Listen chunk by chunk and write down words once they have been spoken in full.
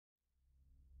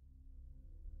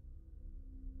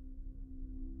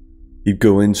He'd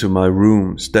go into my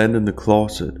room, stand in the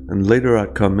closet, and later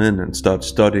I'd come in and start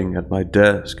studying at my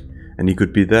desk, and he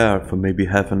could be there for maybe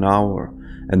half an hour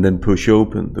and then push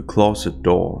open the closet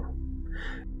door.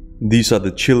 These are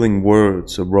the chilling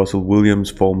words of Russell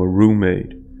Williams' former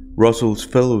roommate. Russell's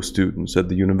fellow students at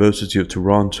the University of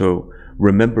Toronto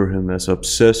remember him as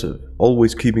obsessive,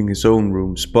 always keeping his own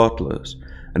room spotless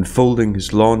and folding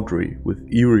his laundry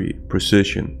with eerie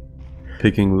precision.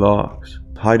 Picking locks,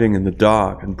 hiding in the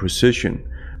dark, and precision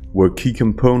were key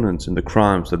components in the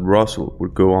crimes that Russell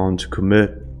would go on to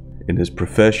commit. In his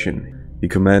profession, he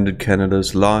commanded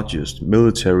Canada's largest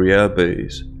military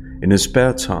airbase. In his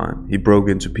spare time, he broke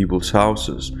into people's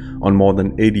houses on more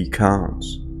than 80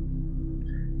 counts.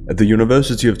 At the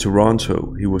University of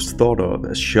Toronto, he was thought of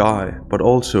as shy, but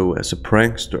also as a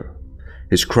prankster.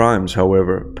 His crimes,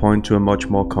 however, point to a much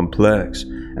more complex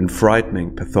and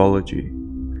frightening pathology.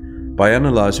 By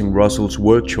analyzing Russell's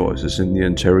word choices in the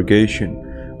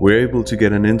interrogation, we're able to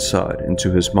get an insight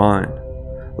into his mind.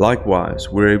 Likewise,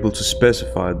 we're able to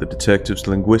specify the detective's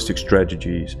linguistic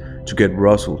strategies to get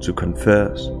Russell to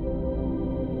confess.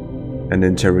 An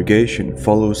interrogation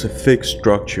follows a fixed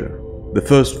structure. The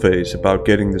first phase about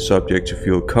getting the subject to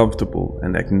feel comfortable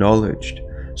and acknowledged,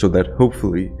 so that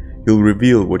hopefully he'll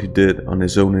reveal what he did on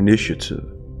his own initiative.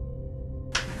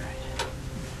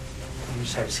 You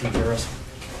just have to see here, Russell.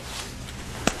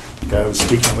 The guy I was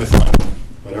speaking with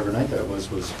whatever night that was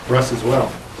Russ as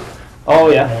well. Oh,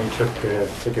 yeah. And he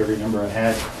took every number I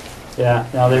had. Yeah,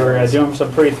 no, they were doing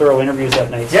some pretty thorough interviews that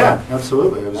night. So. Yeah,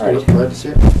 absolutely. I was Right. glad to see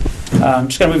it. I'm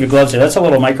just going to move your gloves here. That's a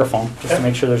little microphone, just to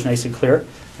make sure there's nice and clear.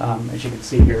 As you can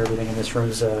see here, everything in this room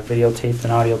is videotaped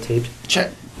and audio taped.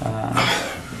 Check.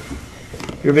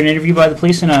 You ever been interviewed by the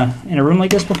police in a room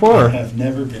like this before? I Or? have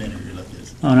never been interviewed like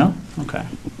this. Oh, no? Okay.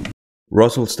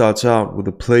 Russell starts out with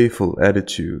a playful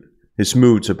attitude. His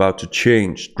mood's about to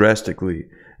change drastically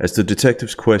as the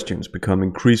detective's questions become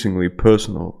increasingly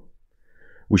personal.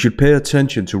 We should pay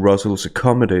attention to Russell's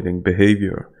accommodating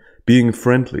behavior, being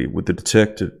friendly with the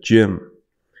detective, Jim.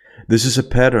 This is a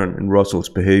pattern in Russell's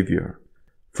behavior.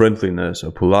 Friendliness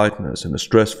or politeness in a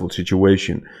stressful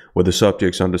situation where the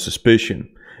subject's under suspicion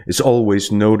is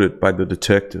always noted by the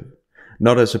detective,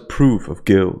 not as a proof of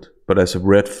guilt, but as a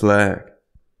red flag.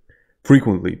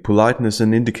 Frequently, politeness is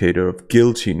an indicator of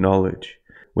guilty knowledge,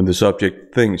 when the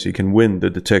subject thinks he can win the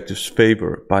detective's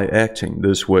favor by acting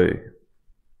this way.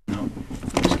 No.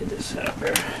 Let's get this set up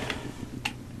there.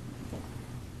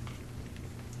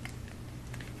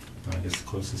 I guess the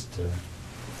closest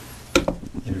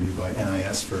interview by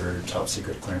NIS for top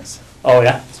secret clearance. Oh,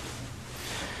 yeah?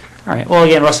 All right. Well,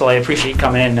 again, Russell, I appreciate you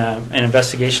coming in. An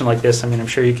investigation like this, I mean, I'm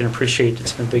sure you can appreciate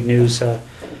it's been big news,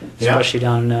 especially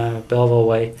down Belleville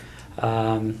way.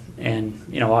 And,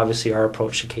 you know, obviously our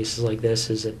approach to cases like this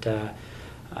is that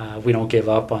we don't give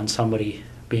up on somebody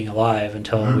being alive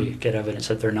until we get evidence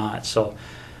that they're not. So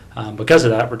because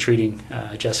of that, we're treating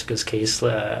Jessica's case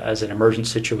as an emergent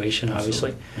situation,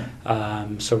 obviously. Yeah.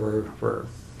 So we're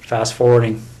fast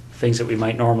forwarding things that we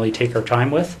might normally take our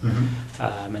time with.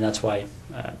 And that's why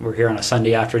we're here on a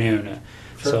Sunday afternoon.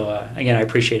 Sure. So again, I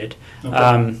appreciate it.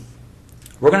 Okay.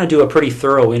 We're going to do a pretty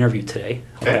thorough interview today.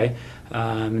 Okay.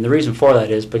 And the reason for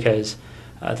that is because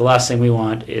the last thing we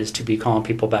want is to be calling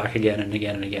people back again and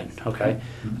again and again, okay?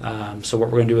 So what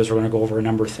we're going to do is we're going to go over a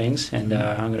number of things, and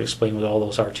I'm going to explain what all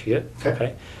those are to you,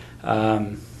 okay?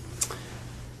 I'm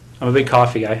a big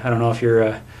coffee guy. I don't know if you're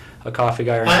a coffee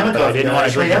guy or not, but I didn't want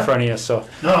to drink in front of you, so...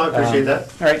 No, I appreciate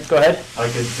that. All right, go ahead. I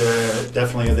could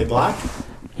definitely... Are they black?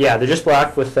 Yeah, they're just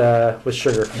black with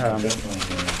sugar. I just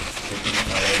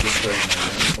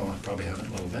started my probably haven't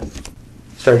a little bit.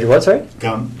 Started your what, sorry?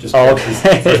 Gum. Just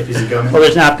okay. first piece of gum. Well,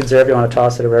 there's napkins there if you want to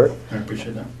toss it or whatever. I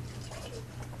appreciate that.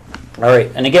 All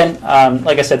right, and again,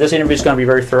 like I said, this interview is going to be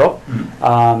very thorough.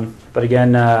 But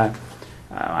again, I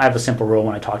have a simple rule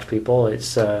when I talk to people.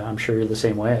 It's I'm sure you're the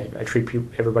same way. I treat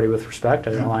everybody with respect.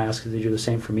 I don't want to ask if they do the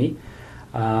same for me.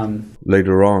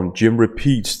 Later on, Jim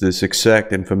repeats this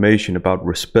exact information about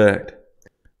respect.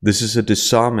 This is a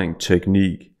disarming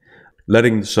technique,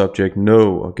 letting the subject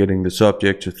know or getting the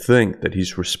subject to think that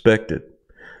he's respected.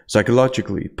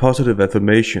 Psychologically, positive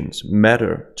affirmations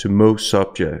matter to most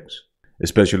subjects,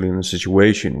 especially in a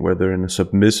situation where they're in a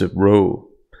submissive role.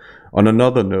 On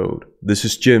another note, this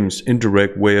is Jim's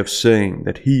indirect way of saying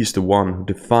that he's the one who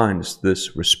defines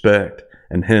this respect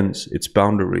and hence its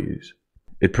boundaries.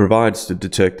 It provides the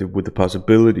detective with the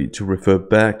possibility to refer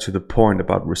back to the point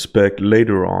about respect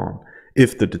later on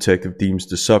if the detective deems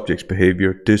the subject's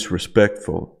behavior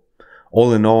disrespectful.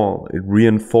 All in all, it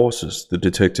reinforces the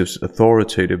detective's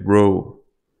authoritative role.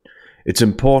 It's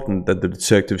important that the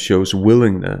detective shows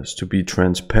willingness to be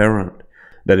transparent,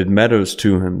 that it matters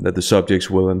to him that the subject's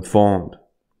well informed.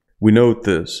 We note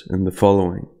this in the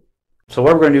following. So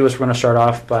what we're going to do is we're going to start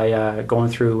off by going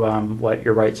through what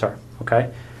your rights are,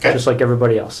 okay? Just like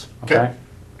everybody else, okay?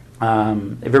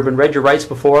 Have you ever read your rights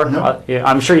before? No. Yeah,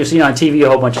 I'm sure you've seen it on TV a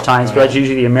whole bunch of times, but that's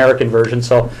usually the American version,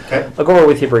 so I'll go over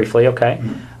with you briefly, okay?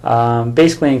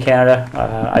 Basically in Canada,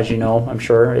 as you know, I'm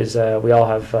sure, is we all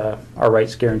have our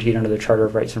rights guaranteed under the Charter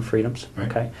of Rights and Freedoms,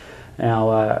 okay?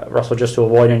 Now, Russell, just to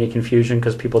avoid any confusion,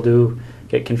 because people do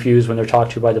get confused when they're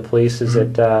talked to by the police, is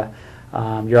that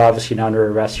you're obviously not under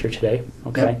arrest here today,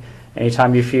 okay?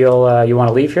 Anytime you feel you want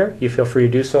to leave here, you feel free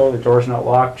to do so. The door's not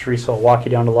locked. Teresa will walk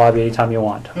you down the lobby anytime you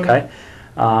want, okay?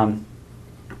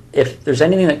 If there's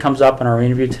anything that comes up in our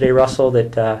interview today, Russell,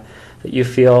 that you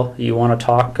feel you want to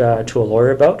talk to a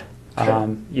lawyer about,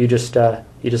 you just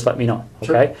let me know,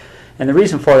 okay? And the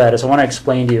reason for that is I want to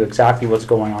explain to you exactly what's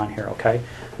going on here, okay?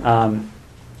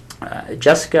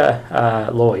 Jessica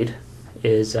Lloyd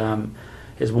is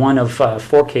one of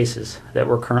 4 cases that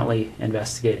we're currently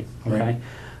investigating, okay?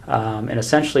 And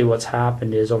essentially what's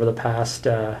happened is over the past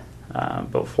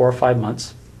about 4 or 5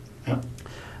 months,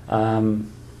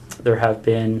 there have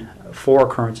been 4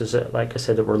 occurrences that, like I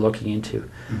said, that we're looking into.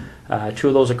 2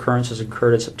 of those occurrences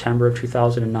occurred in September of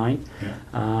 2009,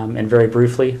 and very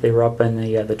briefly, they were up in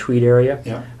the Tweed area.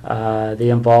 They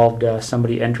involved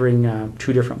somebody entering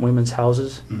 2 different women's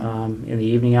houses in the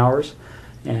evening hours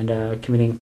and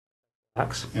committing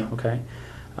acts. Okay,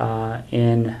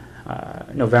 in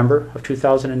November of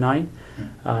 2009,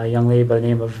 a young lady by the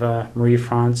name of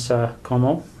Marie-France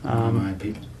Como.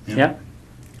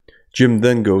 Jim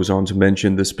then goes on to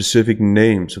mention the specific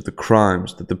names of the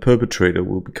crimes that the perpetrator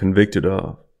will be convicted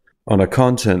of. On a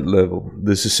content level,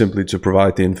 this is simply to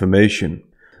provide the information.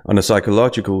 On a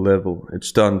psychological level,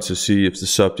 it's done to see if the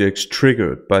subject's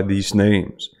triggered by these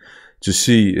names, to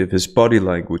see if his body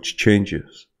language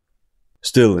changes.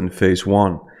 Still in phase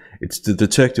 1, it's the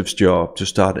detective's job to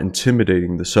start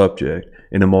intimidating the subject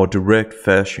in a more direct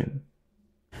fashion.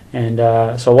 And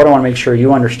so what I want to make sure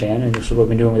you understand, and this is what we've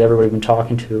been doing with everybody we've been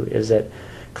talking to, is that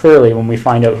clearly when we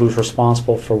find out who's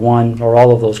responsible for one or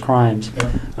all of those crimes,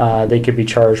 they could be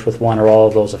charged with one or all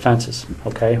of those offenses,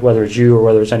 okay? Whether it's you or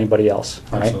whether it's anybody else,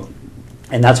 right?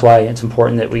 And that's why it's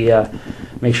important that we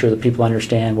make sure that people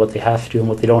understand what they have to do and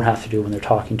what they don't have to do when they're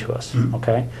talking to us,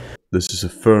 okay? This is a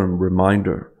firm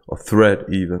reminder, or threat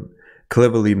even,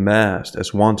 cleverly masked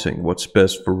as wanting what's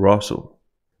best for Russell.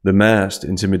 The masked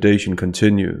intimidation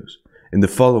continues. In the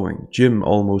following, Jim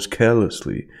almost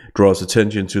carelessly draws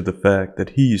attention to the fact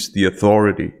that he's the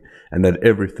authority and that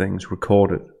everything's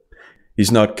recorded.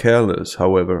 He's not careless,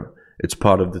 however, it's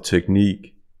part of the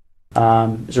technique.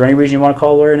 Is there any reason you want to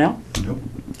call a lawyer now? Nope.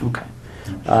 Okay.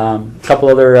 A couple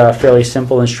other fairly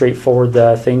simple and straightforward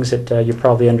things that you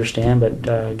probably understand,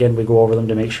 but again, we go over them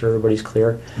to make sure everybody's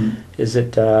clear, is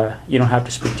that you don't have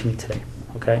to speak to me today,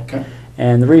 okay?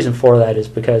 And the reason for that is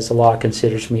because the law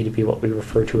considers me to be what we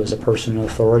refer to as a person of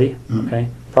authority, okay?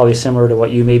 Probably similar to what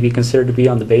you may be considered to be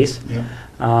on the base.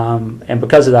 And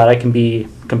because of that, I can be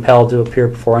compelled to appear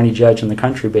before any judge in the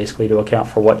country, basically, to account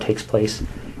for what takes place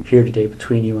here today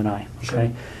between you and I,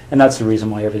 okay? And that's the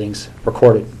reason why everything's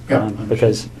recorded,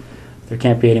 because there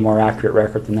can't be any more accurate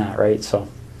record than that, right? So,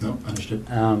 no, understood.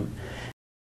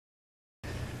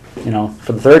 You know,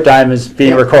 for the 3rd time is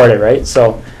being recorded, right?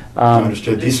 So,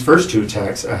 understood. These first 2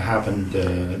 attacks happened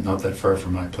not that far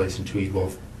from my place in Tweed.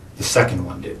 Well, the second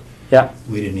one did.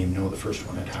 We didn't even know the first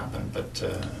one had happened, but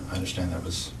I understand that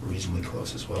was reasonably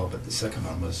close as well. But the second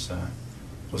one was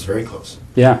very close.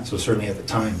 So certainly at the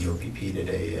time, the OPP did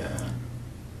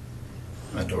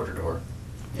a door-to-door.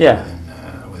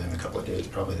 Within a couple of days,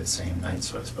 probably the same night.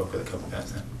 So I spoke with a couple of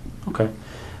guys then. Okay.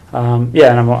 And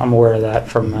I'm aware of that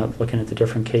from looking at the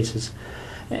different cases.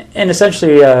 And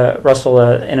essentially, Russell,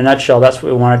 in a nutshell, that's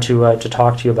what we wanted to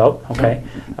talk to you about. Okay,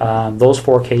 those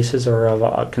 4 cases are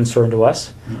of concern to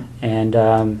us, and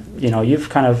you know, you've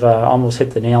kind of almost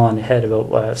hit the nail on the head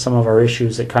about some of our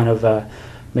issues that kind of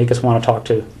make us want to talk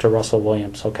to Russell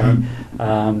Williams. Okay,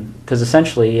 because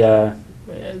essentially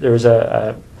there's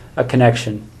a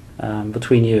connection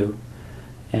between you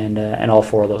and all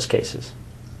 4 of those cases.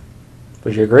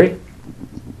 Would you agree?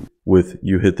 With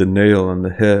 "you hit the nail on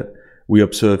the head," we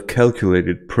observe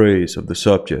calculated praise of the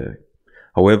subject.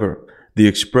 However, the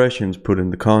expressions put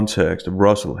in the context of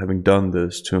Russell having done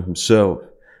this to himself,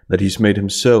 that he's made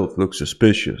himself look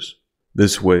suspicious.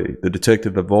 This way, the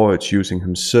detective avoids using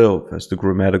himself as the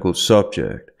grammatical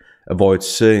subject, avoids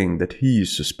saying that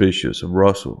he's suspicious of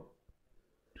Russell.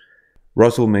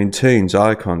 Russell maintains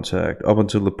eye contact up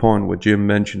until the point where Jim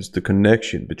mentions the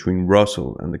connection between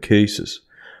Russell and the cases.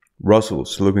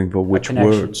 Russell's looking for which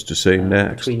words to say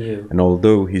next, and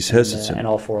although he's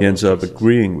hesitant, he ends up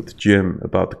agreeing with Jim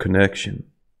about the connection.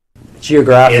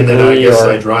 Geographically, and then I guess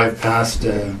I drive past.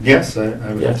 Yes,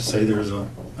 I would have to say there's a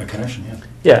connection. Yeah.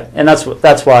 Yeah, and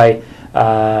that's why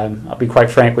I'll be quite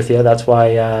frank with you. That's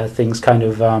why things kind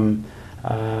of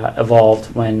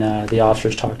evolved when the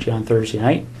officers talked to you on Thursday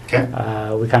night. Okay.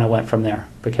 We kind of went from there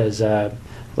because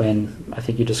when I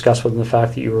think you discussed with them the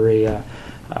fact that you were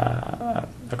a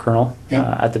colonel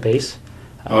at the base.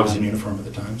 I was in uniform at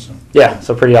the time, so. Yeah,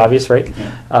 so pretty obvious, right?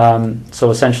 Yeah.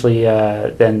 So essentially,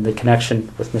 then the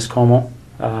connection with Miss Como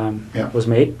was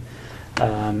made,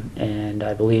 and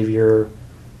I believe you're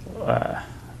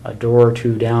a door or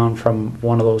two down from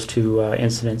one of those two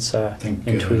incidents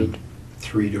in Tweed.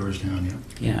 3 doors down, yeah.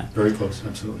 Yeah. Very close,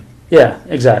 absolutely. Yeah,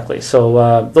 exactly.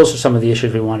 So those are some of the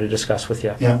issues we wanted to discuss with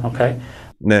you. Yeah. Okay.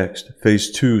 Next, phase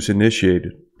 2 is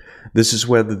initiated. This is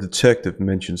where the detective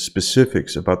mentions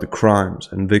specifics about the crimes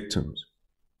and victims.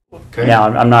 Okay. Now,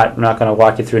 I'm not going to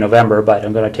walk you through November, but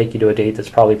I'm going to take you to a date that's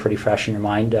probably pretty fresh in your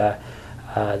mind.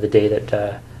 The day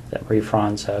that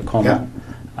Marie-France Como.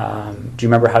 Yeah. Do you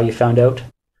remember how you found out?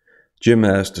 Jim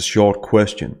asked a short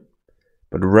question,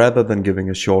 but rather than giving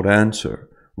a short answer,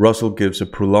 Russell gives a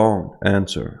prolonged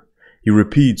answer. He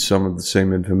repeats some of the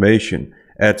same information,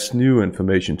 adds new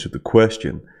information to the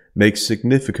question, makes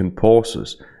significant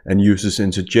pauses, and uses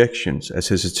interjections as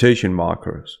hesitation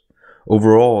markers.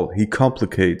 Overall, he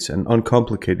complicates an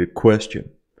uncomplicated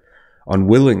question.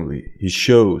 Unwillingly, he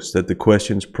shows that the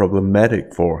question's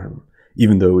problematic for him,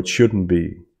 even though it shouldn't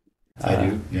be. I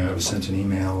do. Yeah, I was sent an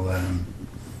email.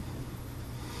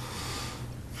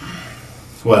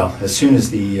 Well, as soon as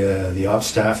the ops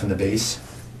staff and the base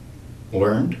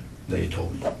learned, they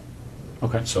told me.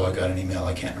 Okay. So I got an email.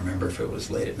 I can't remember if it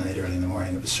was late at night, early in the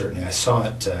morning. It was certainly. I saw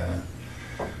it.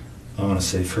 I want to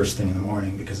say first thing in the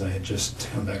morning because I had just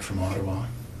come back from Ottawa.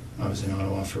 I was in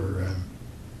Ottawa for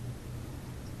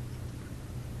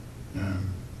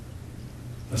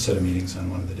a set of meetings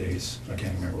on one of the days. I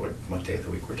can't remember what day of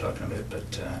the week we're talking about,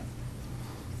 but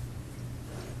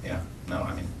yeah, no,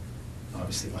 I mean,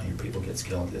 obviously when your people gets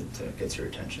killed, it gets your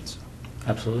attention. So.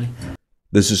 Absolutely. Yeah.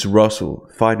 This is Russell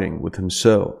fighting with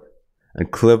himself,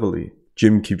 and cleverly,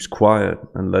 Jim keeps quiet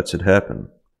and lets it happen.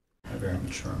 I very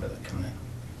much remember that coming in.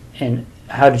 And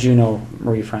how did you know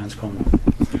Marie-France Como?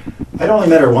 I'd only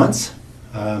met her once.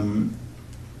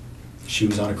 She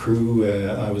was on a crew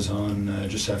I was on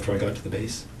just after I got to the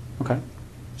base. Okay.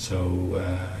 So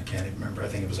I can't even remember. I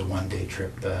think it was a one-day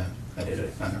trip. I did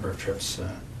a number of trips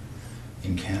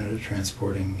in Canada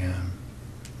transporting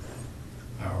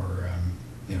our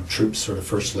troops, sort of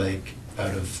first leg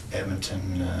out of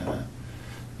Edmonton.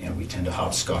 We tend to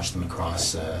hopscotch them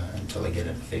across until they get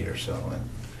into theater. So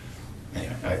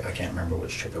anyway, I can't remember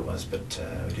which trip it was, but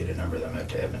we did a number of them out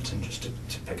to Edmonton just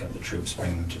to pick up the troops,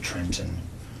 bring them to Trenton,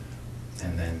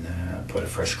 and then put a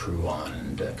fresh crew on,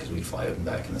 and because we'd fly out and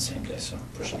back in the same day, so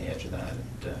pushing the edge of that,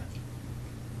 and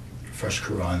fresh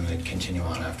crew on, and then continue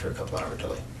on after a couple hour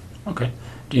delay. Okay.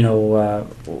 Do you know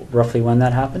roughly when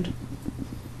that happened?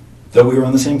 That we were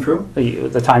on the same crew?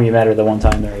 The time you met her, the one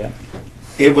time there, yeah.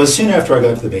 It was soon after I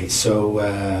got to the base, so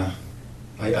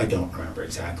I don't remember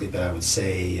exactly, but I would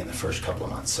say in the first couple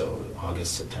of months, so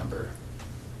August, September.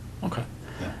 Okay.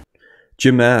 Yeah.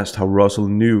 Jim asked how Russell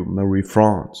knew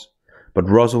Marie-France, but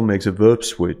Russell makes a verb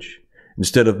switch.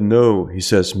 Instead of no, he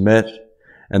says met,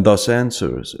 and thus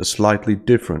answers a slightly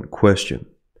different question.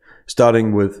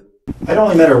 Starting with, I'd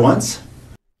only met her once.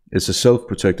 It's a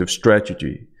self-protective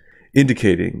strategy,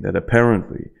 indicating that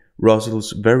apparently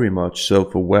Russell's very much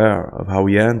self-aware of how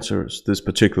he answers this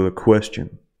particular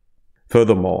question.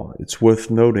 Furthermore, it's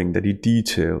worth noting that he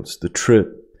details the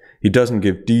trip. He doesn't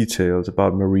give details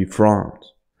about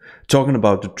Marie-France. Talking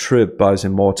about the trip buys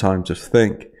him more time to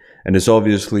think, and is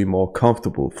obviously more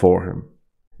comfortable for him.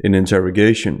 In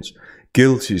interrogations,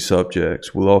 guilty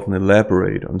subjects will often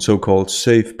elaborate on so-called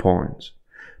safe points,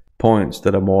 points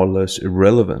that are more or less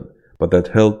irrelevant, but that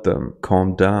help them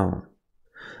calm down.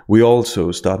 We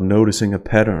also start noticing a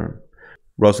pattern.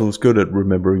 Russell's good at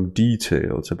remembering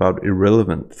details about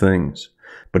irrelevant things,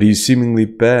 but he's seemingly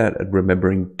bad at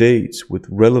remembering dates with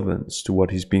relevance to what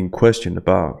he's being questioned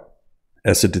about.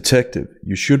 As a detective,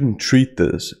 you shouldn't treat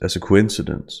this as a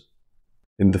coincidence.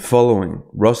 In the following,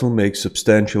 Russell makes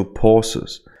substantial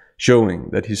pauses, showing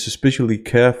that he's suspiciously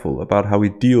careful about how he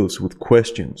deals with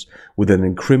questions with an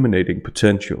incriminating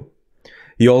potential.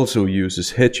 He also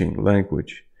uses hedging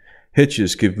language.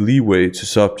 Hedges give leeway to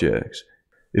subjects.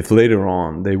 if later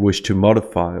on they wish to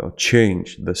modify or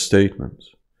change their statements.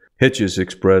 Hitches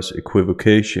express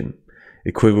equivocation.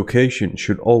 Equivocation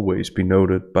should always be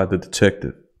noted by the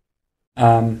detective.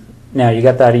 Now, you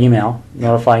got that email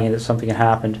notifying you that something had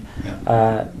happened.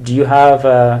 Yeah. Do you have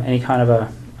any kind of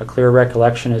a clear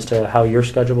recollection as to how your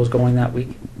schedule was going that week?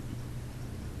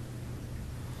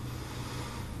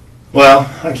 Well,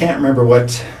 I can't remember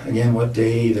what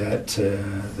day that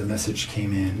the message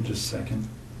came in. Just a second.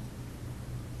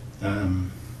 No,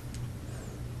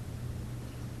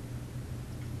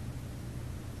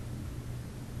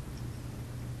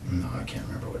 I can't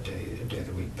remember what day of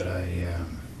the week, but I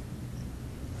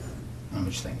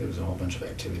just think there was a whole bunch of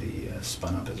activity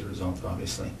spun up as a result,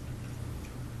 obviously.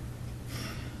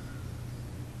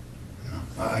 No,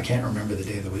 I can't remember the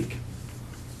day of the week.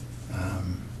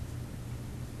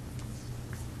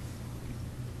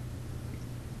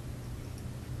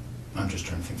 I'm just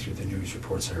trying to think through the news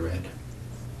reports I read.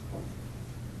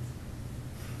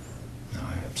 No,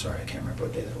 I'm sorry, I can't remember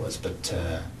what day that was, but...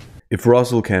 If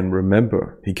Russell can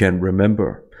remember, he can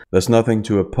remember. There's nothing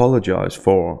to apologize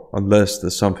for unless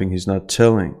there's something he's not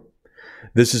telling.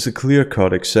 This is a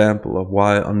clear-cut example of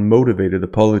why unmotivated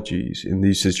apologies in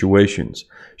these situations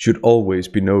should always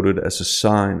be noted as a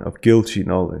sign of guilty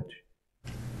knowledge.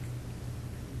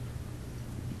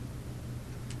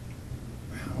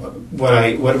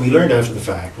 What we learned after the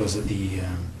fact was that the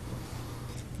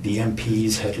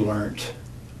MPs had learnt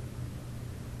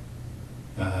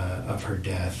of her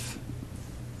death,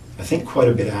 I think quite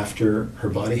a bit after her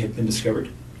body had been discovered.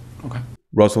 Okay.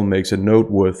 Russell makes a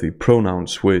noteworthy pronoun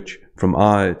switch from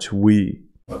I to we.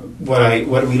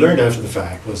 What we learned after the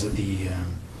fact was that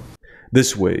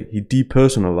This way, he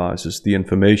depersonalizes the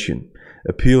information,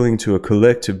 appealing to a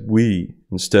collective we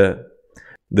instead.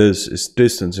 This is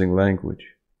distancing language.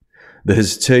 The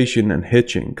hesitation and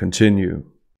hitching continue.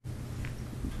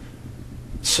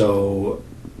 So,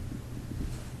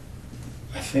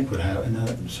 I think what happened... No,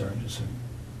 sorry, just a second.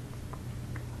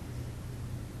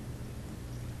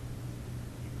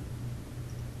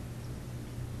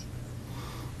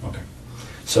 Okay.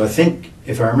 So I think,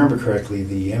 if I remember correctly,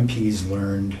 the MPs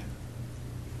learned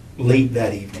late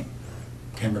that evening.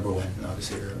 Can't remember when,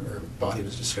 obviously, her body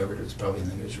was discovered. It was probably in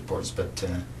the news reports, but...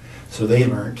 So they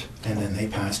learned, and then they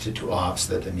passed it to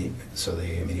ops. So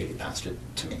they immediately passed it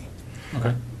to me.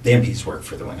 Okay. The MPs work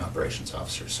for the wing operations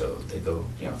officer, so they go,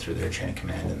 through their chain of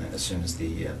command, and then as soon as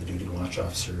the duty to watch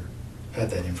officer had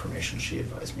that information, she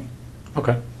advised me.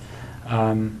 Okay.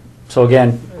 So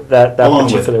again, that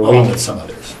particular week, along with some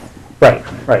others. Right.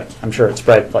 I'm sure it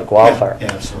spread like wildfire.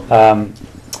 Yeah, absolutely.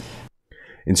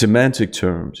 In semantic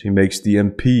terms, he makes the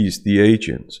MPs the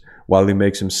agents, while he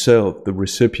makes himself the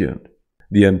recipient.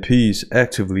 The MPs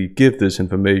actively give this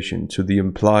information to the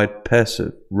implied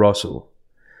passive, Russell.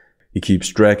 He keeps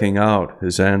dragging out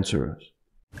his answers.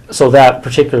 So that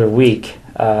particular week,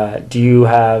 do you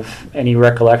have any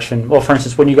recollection? Well, for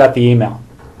instance, when you got the email,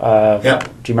 Yeah.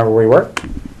 do you remember where you were?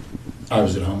 I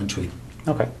was at home in Tweed.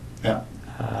 Okay. Yeah.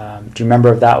 Do you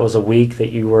remember if that was a week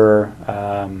that you were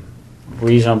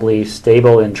reasonably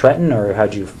stable in Trenton, or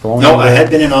had you flown? No, I had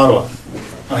been in Ottawa.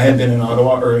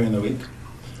 Earlier in the week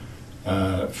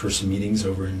for some meetings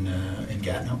over in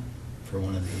Gatineau for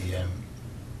one of the...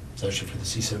 It's actually for the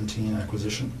C-17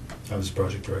 acquisition. I was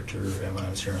project director when I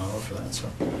was here in Ottawa for that, so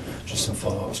just some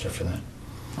follow-up stuff for that.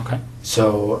 Okay.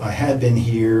 So I had been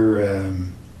here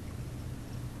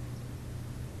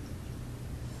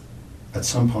at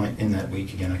some point in that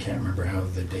week. Again, I can't remember how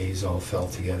the days all fell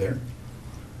together,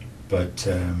 but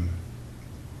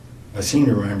I seem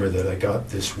to remember that I got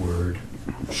this word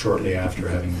shortly after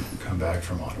having come back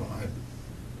from Ottawa. It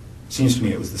seems to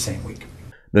me it was the same week.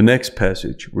 The next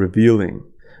passage, revealing.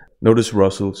 Notice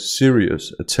Russell's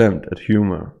serious attempt at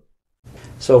humor.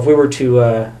 So if we were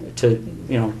to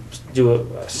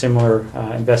do a similar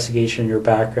investigation in your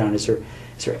background, is there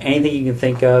anything you can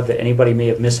think of that anybody may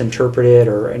have misinterpreted,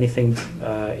 or anything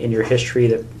in your history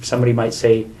that somebody might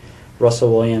say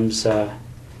Russell Williams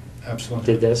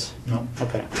Absolutely did this? No.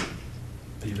 Okay.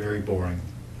 Be very boring.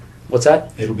 What's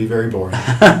that? It'll be very boring.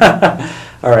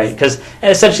 All right, because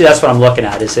essentially that's what I'm looking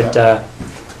at. Is it?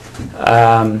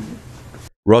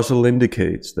 Russell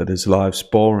indicates that his life's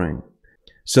boring.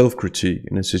 Self-critique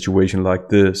in a situation like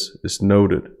this is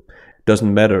noted.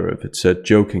 Doesn't matter if it's said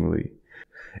jokingly.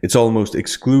 It's almost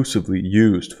exclusively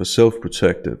used for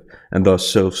self-protective and thus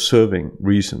self-serving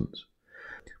reasons.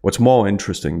 What's more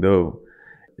interesting, though,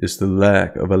 is the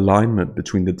lack of alignment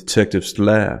between the detective's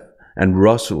laugh and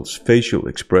Russell's facial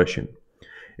expression.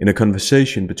 In a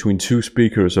conversation between two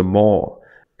speakers or more,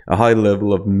 a high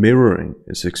level of mirroring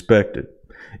is expected.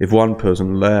 If one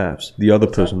person laughs, the other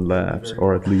person laughs,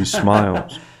 or at least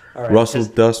smiles. Right, Russell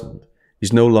doesn't.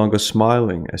 He's no longer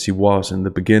smiling as he was in the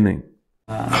beginning.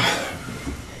 You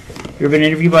ever been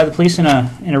interviewed by the police in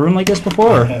a room like this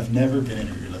before? I have never been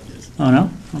interviewed like this. Oh,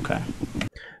 no? Okay.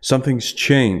 Something's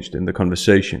changed in the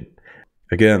conversation.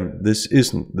 Again, this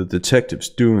isn't the detective's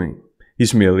doing.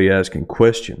 He's merely asking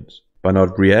questions. By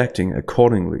not reacting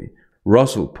accordingly,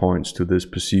 Russell points to this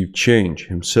perceived change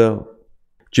himself.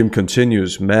 Jim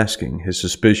continues masking his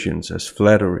suspicions as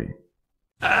flattery.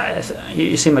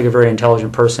 You seem like a very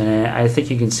intelligent person, and I think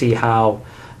you can see how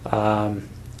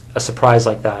a surprise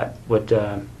like that would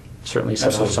certainly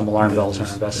set off some alarm bells in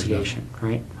our investigation,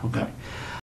 right? Okay.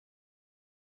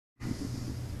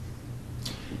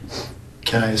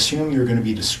 Can I assume you're going to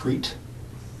be discreet?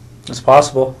 It's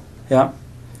possible, yeah.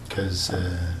 Because,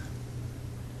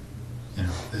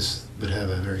 this would have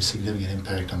a very significant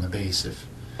impact on the base if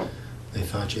they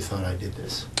thought you thought I did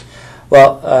this.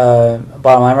 Well,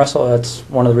 bottom line, Russell, that's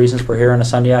one of the reasons we're here on a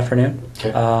Sunday afternoon.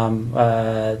 Okay.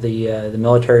 The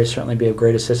military certainly be of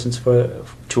great assistance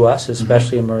to us,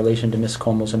 especially in relation to Miss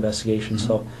Como's investigation.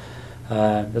 So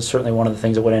that's certainly one of the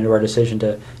things that went into our decision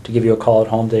to give you a call at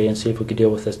home today and see if we could deal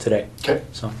with this today. Okay.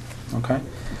 So, okay.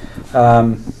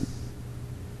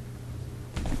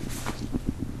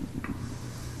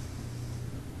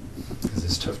 Because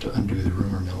it's tough to undo the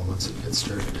rumor mill once it gets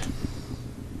started.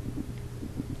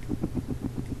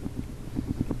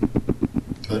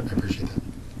 But I appreciate that.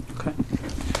 Okay.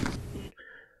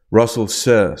 Russell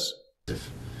says, If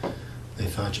they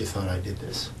thought you thought I did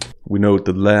this. we note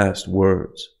the last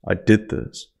words, I did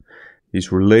this. He's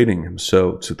relating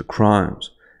himself to the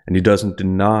crimes, and he doesn't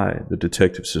deny the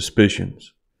detective's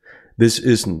suspicions. This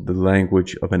isn't the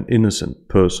language of an innocent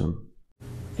person.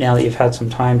 Now that you've had some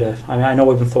time to, I know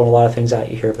we've been throwing a lot of things at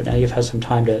you here, but now you've had some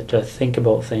time to think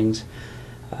about things.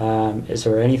 Is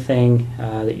there anything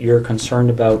that you're concerned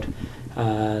about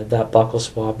that buccal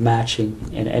swab matching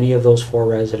in any of those 4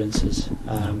 residences?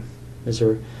 Is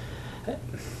there,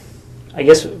 I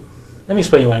guess, let me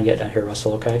explain what I'm getting at here,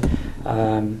 Russell, okay?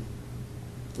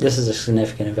 This is a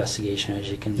significant investigation,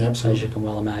 as you can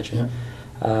well imagine.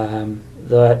 Yeah.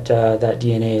 That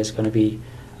DNA is going to be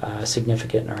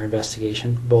significant in our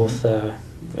investigation, both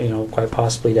quite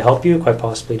possibly to help you, quite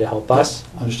possibly to help us.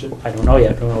 Understood. I don't know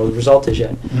yet. I don't know what the result is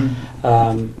yet.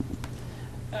 Mm-hmm.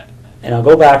 And I'll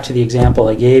go back to the example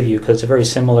I gave you because it's a very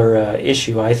similar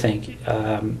issue, I think.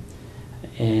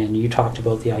 And you talked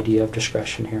about the idea of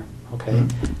discretion here. Okay.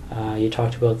 Mm-hmm. You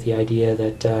talked about the idea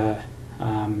that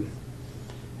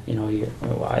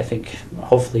I think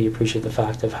hopefully you appreciate the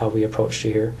fact of how we approached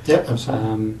you here. Yeah,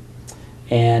 absolutely.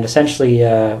 And essentially,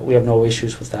 we have no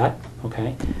issues with that.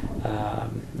 Okay.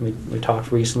 We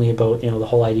talked recently about the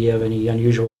whole idea of any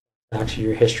unusual facts in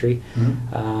your history.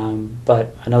 Mm-hmm.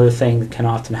 But another thing that can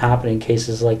often happen in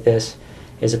cases like this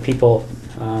is that people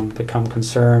become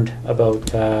concerned about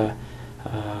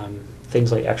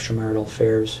things like extramarital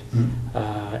affairs,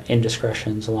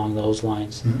 indiscretions along those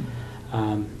lines.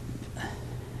 Mm-hmm.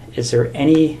 Is there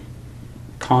any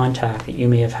contact that you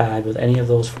may have had with any of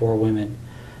those 4 women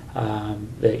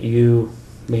that you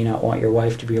may not want your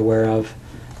wife to be aware of?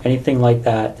 Anything like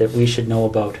that that we should know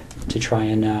about to try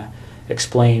and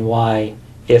explain why,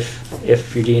 if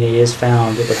your DNA is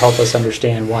found, it would help us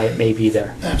understand why it may be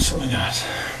there? Absolutely not.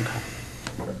 Okay.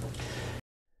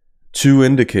 2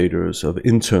 indicators of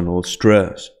internal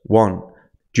stress. 1.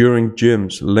 During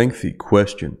Jim's lengthy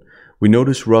question, we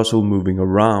notice Russell moving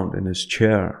around in his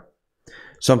chair.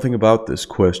 Something about this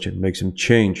question makes him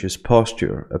change his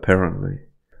posture, apparently.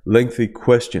 Lengthy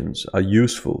questions are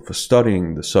useful for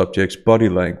studying the subject's body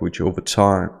language over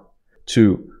time.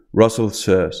 2. Russell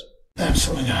says,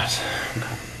 Absolutely not.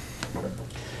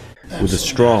 with a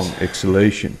strong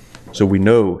exhalation, so we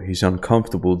know he's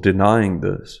uncomfortable denying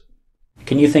this.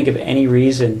 Can you think of any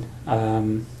reason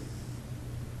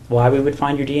why we would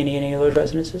find your DNA in any of those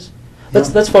residences?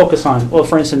 Let's focus on, well,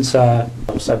 for instance, I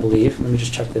believe, let me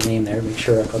just check the name there, make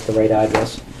sure I've got the right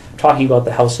address. I'm talking about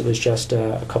the house that was just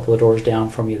a couple of doors down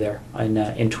from you there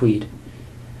in Tweed.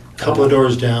 A couple of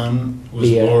doors down was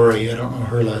Lori. I don't know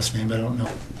her last name. I don't know.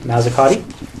 Mazzacati?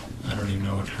 I don't even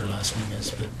know what her last name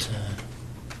is, but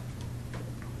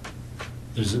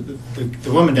there's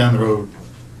the woman down the road,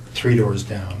 3 doors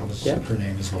down. Her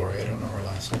name is Lori. I don't know her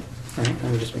last name. All right,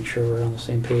 let me just make sure we're on the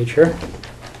same page here.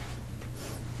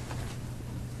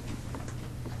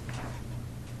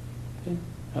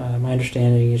 My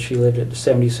understanding is she lived at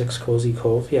 76 Cozy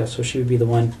Cove. Yeah, so she would be the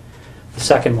one, the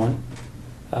second one,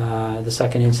 the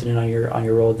second incident on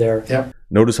your road there. Yeah.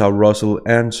 Notice how Russell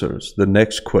answers the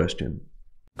next question.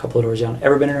 A couple of doors down.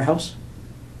 Ever been in her house?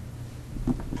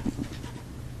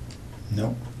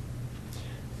 No.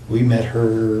 We met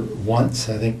her once,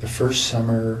 I think the first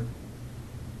summer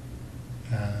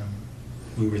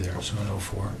we were there, so in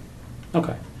 04.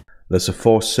 Okay. There's a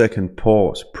 4-second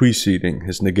pause preceding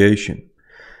his negation.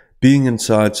 Being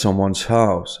inside someone's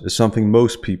house is something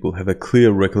most people have a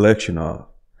clear recollection of.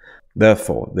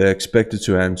 Therefore, they are expected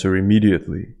to answer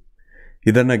immediately.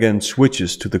 He then again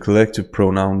switches to the collective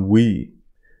pronoun we.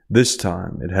 This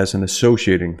time it has an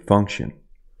associating function,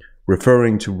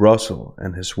 referring to Russell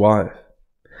and his wife.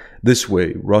 This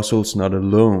way, Russell's not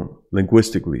alone,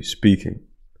 linguistically speaking.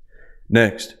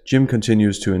 Next, Jim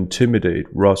continues to intimidate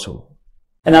Russell.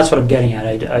 And that's what I'm getting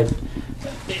at.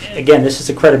 Again, this is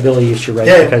a credibility issue, right?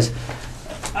 Yeah. Because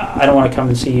I don't want to come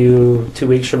and see you 2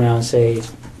 weeks from now and say,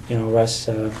 you know, Russ,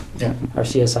 our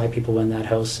CSI people went in that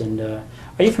house. And are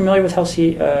you familiar with how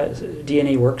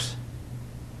DNA works?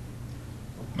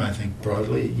 I think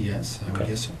broadly, yes. I would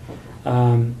guess so.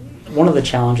 One of the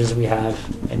challenges we have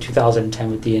in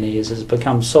 2010 with DNA is it's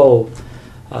become so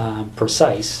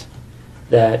precise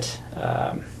that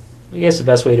I guess the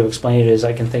best way to explain it is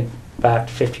I can think back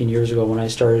 15 years ago when I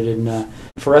started in,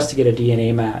 for us to get a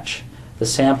DNA match, the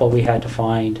sample we had to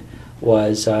find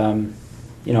was,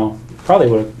 you know, probably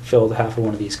would have filled half of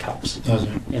one of these cups.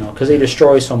 You know, because they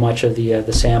destroy so much of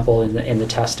the sample in the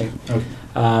testing.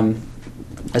 Okay.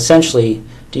 Essentially,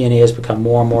 DNA has become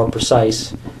more and more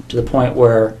precise to the point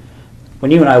where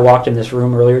when you and I walked in this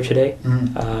room earlier today,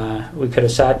 we could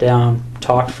have sat down,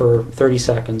 talked for 30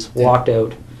 seconds, walked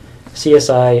out.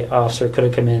 CSI officer could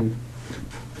have come in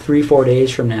 3-4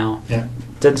 days from now,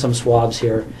 did some swabs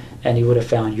here, and he would have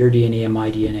found your DNA and my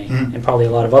DNA, and probably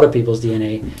a lot of other people's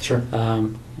DNA. Sure. A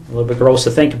little bit gross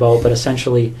to think about, but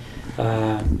essentially,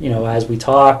 you know, as we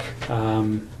talk,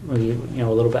 we, you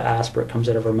know, a little bit aspirate comes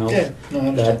out of our mouth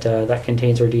that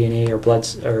contains our DNA, our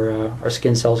our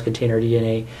skin cells contain our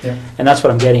DNA, and that's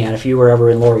what I'm getting at. If you were ever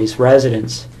in Laurie's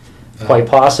residence, quite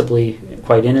possibly,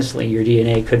 quite innocently, your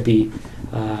DNA could be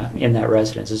in that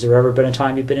residence. Has there ever been a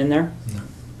time you've been in there? No.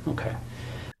 Okay.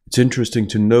 It's interesting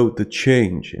to note the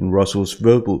change in Russell's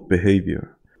verbal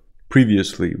behavior.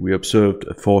 Previously, we observed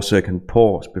a 4-second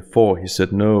pause before he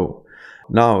said no.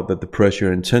 Now that the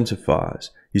pressure intensifies,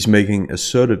 he's making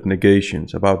assertive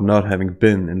negations about not having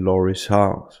been in Laurie's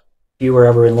house. If you were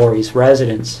ever in Laurie's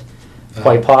residence,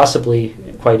 quite possibly,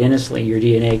 quite innocently, your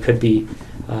DNA could be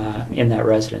in that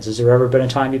residence. Has there ever been a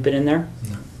time you've been in there?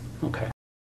 No. Okay.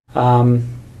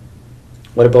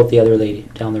 What about the other lady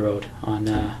down the road on?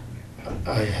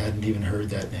 I hadn't even heard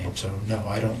that name, so no,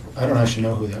 I don't actually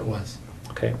know who that was.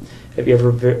 Okay. Have you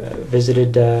ever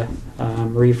visited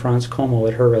Marie-France Como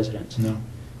at her residence? No.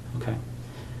 Okay.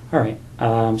 All right.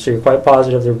 So you're quite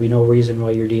positive there would be no reason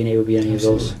why your DNA would be in any of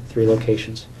those 3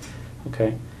 locations.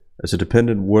 Okay. As a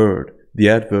dependent word, the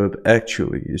adverb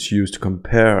actually is used to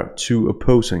compare 2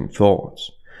 opposing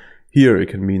thoughts. Here it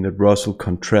can mean that Russell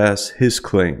contrasts his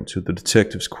claim to the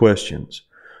detective's questions,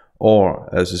 or,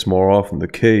 as is more often the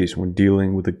case when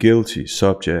dealing with a guilty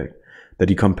subject, that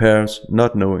he compares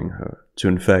not knowing her to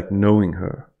in fact knowing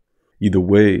her. Either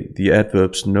way, the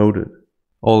adverb's noted.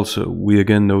 Also, we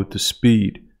again note the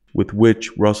speed with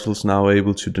which Russell's now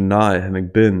able to deny having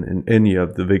been in any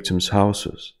of the victim's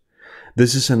houses.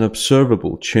 This is an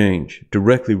observable change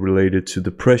directly related to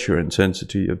the pressure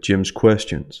intensity of Jim's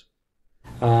questions.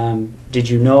 Did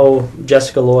you know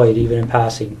Jessica Lloyd even in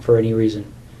passing for any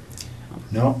reason?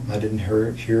 No, I didn't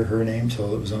hear her name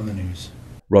till it was on the news.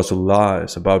 Russell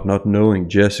lies about not knowing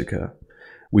Jessica.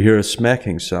 We hear a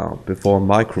smacking sound before a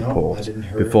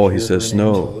micropause before he says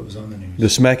no. The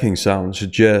smacking sound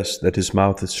suggests that his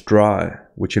mouth is dry,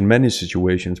 which in many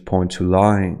situations point to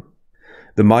lying.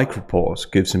 The micropause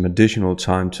gives him additional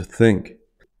time to think.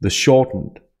 The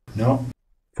shortened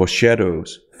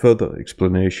foreshadows further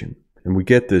explanation, and we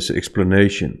get this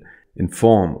explanation in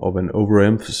form of an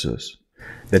overemphasis,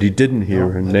 that he didn't hear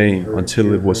her name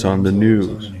until it was on the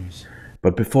news.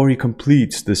 But before he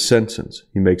completes this sentence,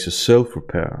 he makes a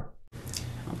self-repair.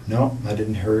 No, I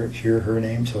didn't hear her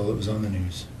name till it was on the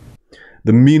news.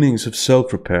 The meanings of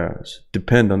self-repairs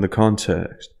depend on the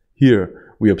context.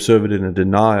 Here, we observe it in a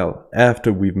denial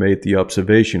after we've made the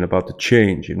observation about the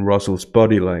change in Russell's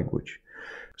body language.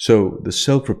 So, the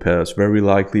self-repair is very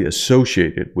likely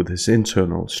associated with his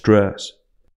internal stress.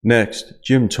 Next,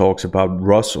 Jim talks about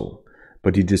Russell,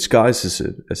 but he disguises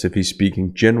it as if he's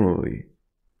speaking generally.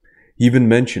 He even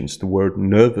mentions the word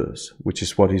nervous, which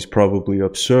is what he's probably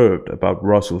observed about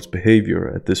Russell's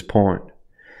behavior at this point.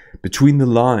 Between the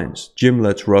lines, Jim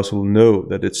lets Russell know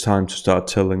that it's time to start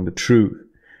telling the truth,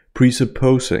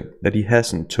 presupposing that he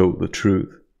hasn't told the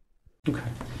truth. Okay.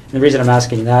 And the reason I'm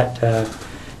asking that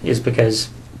is because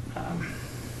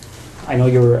I know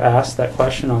you were asked that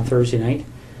question on Thursday night,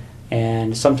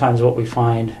 and sometimes what we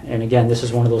find, and again, this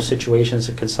is one of those situations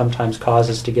that can sometimes cause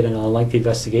us to get in a lengthy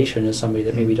investigation as somebody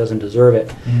that maybe doesn't deserve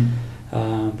it.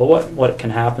 But what can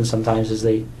happen sometimes is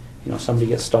somebody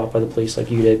gets stopped by the police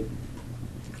like you did,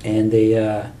 and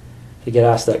they get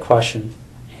asked that question,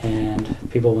 and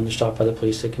people, when they're stopped by the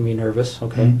police, they can be nervous,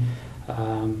 okay?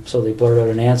 So they blurt out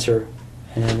an answer,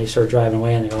 and then they start driving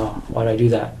away, and they go, oh, why did I do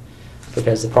that?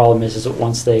 Because the problem is that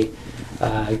once they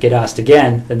get asked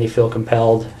again, then they feel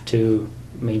compelled to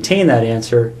maintain that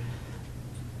answer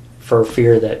for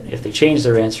fear that if they change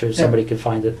their answer, somebody could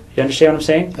find it. You understand what I'm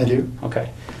saying? I do. Okay.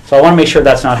 So I want to make sure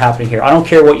that's not happening here. I don't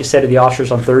care what you said to the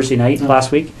officers on Thursday night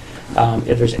last week.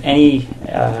 If there's any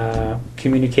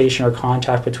communication or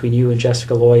contact between you and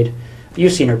Jessica Lloyd,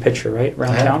 you've seen her picture, right,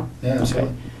 around town? Yeah, absolutely.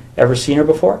 Okay. Ever seen her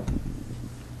before?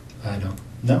 I don't.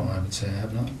 No, I would say I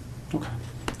have not. Okay.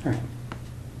 All right.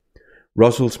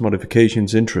 Russell's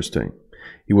modification's interesting.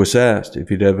 He was asked if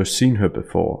he'd ever seen her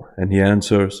before, and he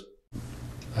answers,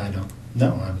 I don't.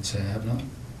 No, I would say I have not.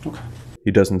 Okay.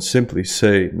 He doesn't simply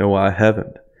say, no, I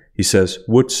haven't. He says,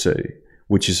 would say,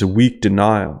 which is a weak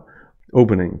denial,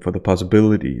 opening for the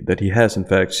possibility that he has in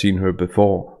fact seen her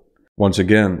before. Once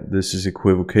again, this is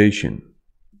equivocation.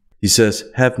 He says,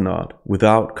 have not,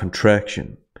 without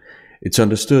contraction. It's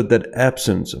understood that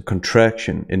absence of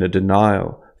contraction in a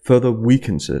denial further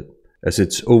weakens it, as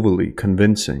it's overly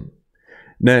convincing.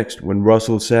 Next, when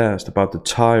Russell's asked about the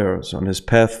tires on his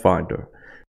Pathfinder,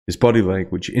 his body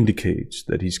language indicates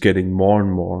that he's getting more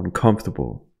and more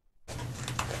uncomfortable. Okay.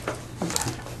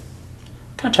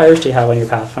 What kind of tires do you have on your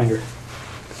Pathfinder?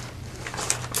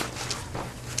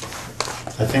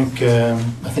 I think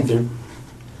they're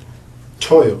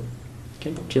Toyo.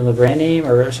 Okay. Do you know the brand name,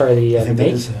 or sorry, the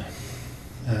make?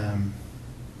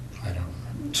 I don't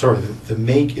know. Sorry, the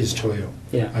make is Toyo.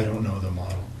 Yeah. I don't know the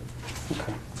model.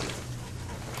 Okay.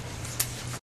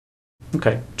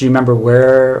 Okay. Do you remember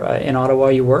where in Ottawa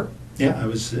you were? Yeah, I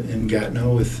was in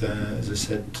Gatineau with, as I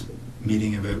said,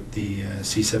 meeting about the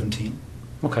C-17.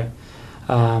 Okay.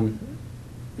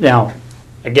 Now,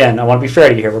 again, I want to be fair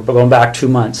to you here. We're going back 2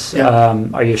 months. Yeah.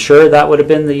 Are you sure that would have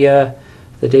been the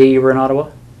day you were in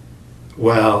Ottawa?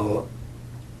 Well,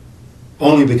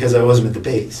 only because I wasn't at the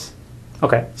base.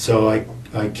 Okay. So I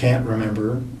can't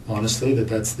remember, honestly,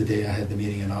 that's the day I had the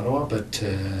meeting in Ottawa, but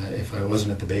if I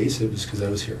wasn't at the base, it was because I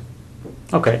was here.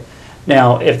 Okay.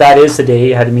 Now, if that is the day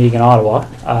you had a meeting in Ottawa,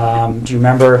 do you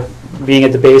remember being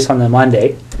at the base on the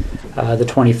Monday, the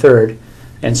 23rd,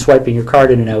 and swiping your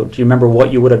card in and out? Do you remember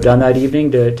what you would have done that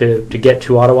evening to get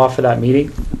to Ottawa for that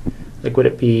meeting? Like, would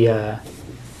it be...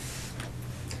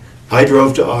 I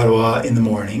drove to Ottawa in the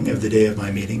morning of the day of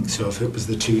my meeting, so if it was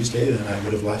the Tuesday, then I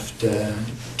would have left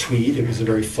Tweed. It was a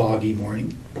very foggy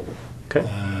morning. Okay.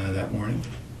 That morning.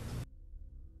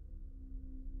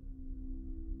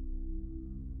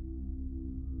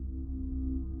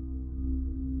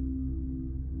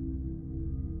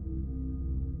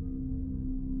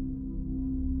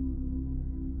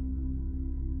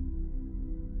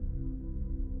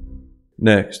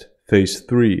 Next, phase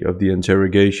 3 of the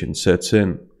interrogation sets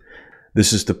in.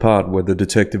 This is the part where the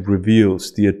detective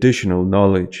reveals the additional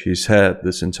knowledge he's had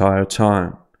this entire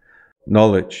time.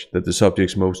 Knowledge that the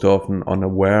subject's most often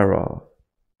unaware of.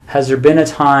 Has there been a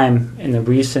time in the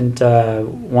recent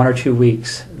 1 or 2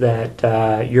 weeks that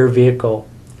your vehicle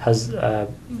has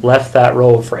left that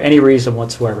road for any reason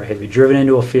whatsoever? Have you driven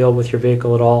into a field with your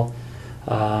vehicle at all?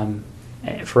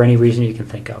 For any reason you can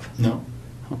think of? No.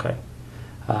 Okay.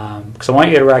 Because I want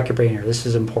you to rack your brain here. This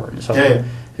is important. So, yeah.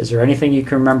 Is there anything you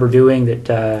can remember doing that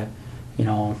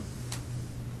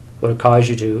would have caused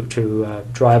you to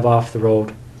drive off the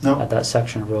road at that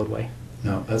section of roadway?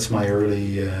 No, that's my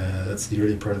early. That's the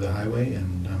early part of the highway,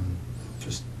 and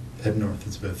just head north.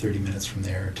 It's about 30 minutes from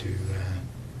there to.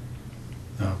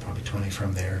 Probably 20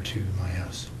 from there to my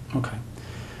house. Okay.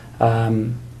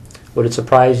 Would it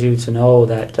surprise you to know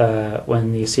that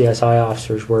when the CSI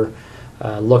officers were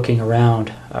looking around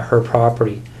her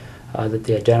property, that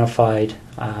they identified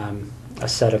a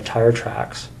set of tire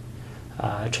tracks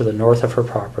to the north of her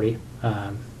property?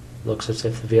 Looks as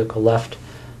if the vehicle left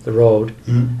the road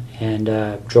and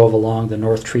drove along the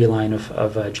north tree line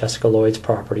of Jessica Lloyd's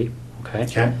property.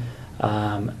 Okay.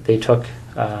 They took,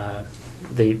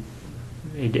 they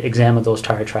examined those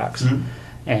tire tracks.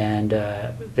 And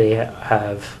they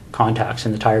have contacts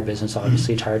in the tire business.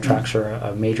 Obviously, tire tracks are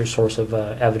a major source of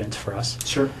evidence for us.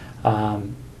 Sure.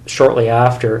 Shortly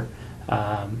after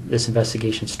this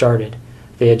investigation started,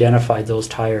 they identified those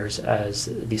tires as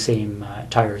the same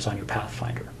tires on your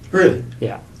Pathfinder. Really?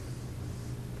 Yeah.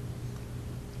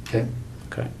 Okay.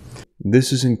 Okay.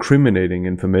 This is incriminating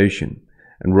information,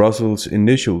 and Russell's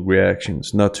initial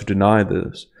reactions not to deny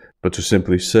this, but to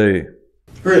simply say,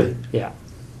 "Really?" Yeah.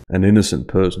 An innocent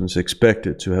person is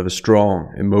expected to have a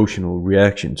strong emotional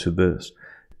reaction to this,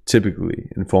 typically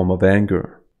in form of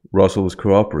anger. Russell's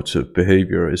cooperative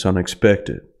behavior is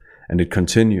unexpected, and it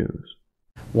continues.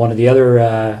 One of the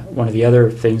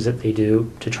other things that they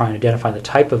do to try and identify the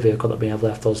type of vehicle that may have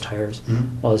left those tires,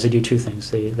 well, is they do two things.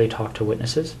 They talk to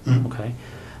witnesses. Okay.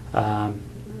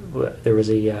 There was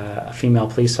a female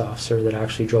police officer that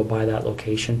actually drove by that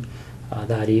location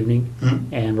that evening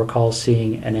and recalls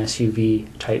seeing an SUV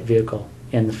type vehicle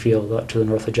in the field up to the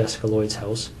north of Jessica Lloyd's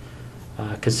house,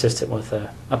 consistent with a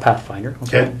Pathfinder.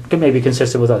 Okay. Could maybe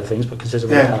consistent with other things, but consistent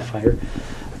with a Pathfinder.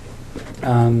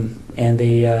 And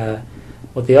they,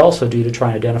 what they also do to try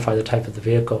and identify the type of the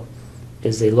vehicle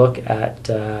is they look at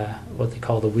what they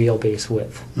call the wheelbase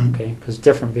width. Okay, because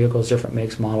different vehicles, different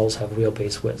makes, models have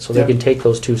wheelbase width, so they can take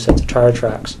those two sets of tire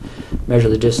tracks, measure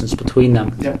the distance between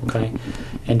them. Okay,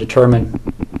 and determine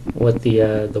what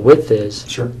the width is.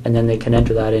 Sure. And then they can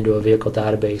enter that into a vehicle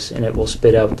database, and it will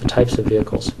spit out the types of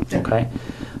vehicles. Okay,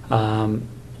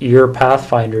 your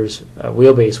Pathfinder's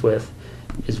wheelbase width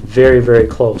is very, very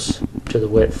close to the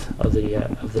width of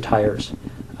the tires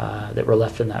that were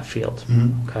left in that field.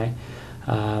 Okay.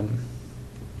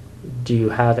 Do you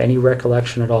have any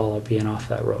recollection at all of being off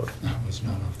that road? I was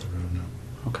not off the road, no.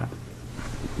 Okay.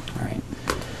 All right.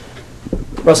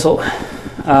 Russell,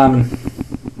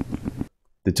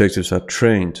 Detectives are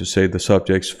trained to say the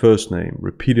subject's first name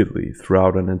repeatedly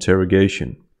throughout an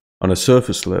interrogation. On a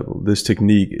surface level, this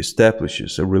technique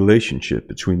establishes a relationship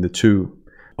between the two.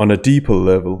 On a deeper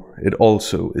level, it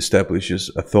also establishes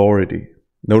authority.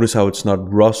 Notice how it's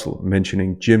not Russell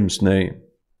mentioning Jim's name.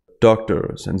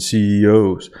 Doctors and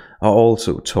CEOs are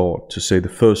also taught to say the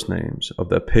first names of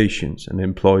their patients and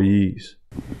employees.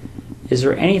 Is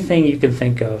there anything you can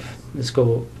think of? Let's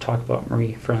go talk about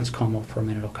Marie-France Como for a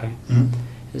minute, okay?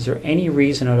 Is there any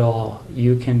reason at all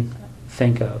you can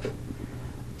think of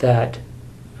that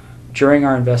during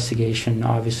our investigation,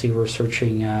 obviously we're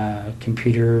searching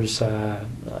computers,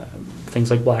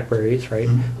 things like Blackberries, right?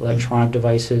 Electronic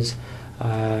devices,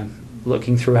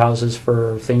 looking through houses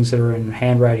for things that are in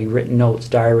handwriting, written notes,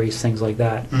 diaries, things like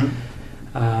that.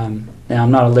 Now,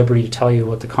 I'm not at liberty to tell you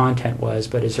what the content was,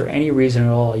 but is there any reason at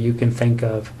all you can think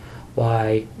of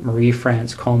why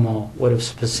Marie-France Como would have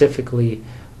specifically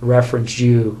referenced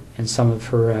you in some of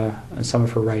her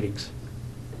writings?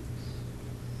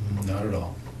 Not at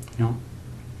all. No?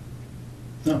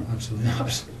 No, absolutely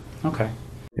not. Okay.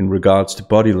 In regards to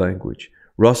body language,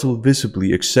 Russell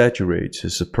visibly exaggerates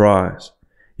his surprise.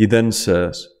 He then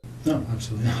says, "No,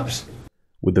 absolutely not,"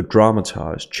 with a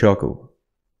dramatized chuckle.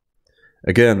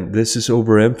 Again, this is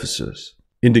overemphasis,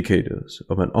 indicators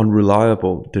of an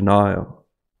unreliable denial.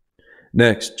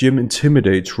 Next, Jim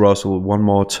intimidates Russell one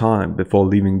more time before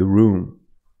leaving the room.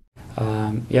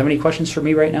 You have any questions for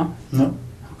me right now? No.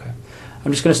 Okay.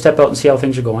 I'm just going to step out and see how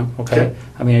things are going, okay?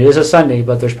 I mean, it is a Sunday,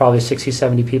 but there's probably 60,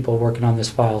 70 people working on this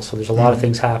file, so there's a lot of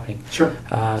things happening. Sure.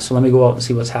 So let me go out and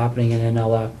see what's happening, and then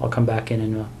I'll come back in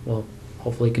and we'll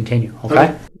hopefully continue,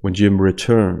 okay? When Jim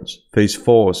returns, phase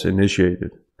 4 is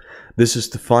initiated. This is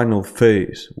the final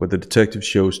phase where the detective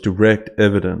shows direct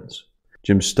evidence.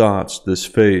 Jim starts this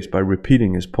phase by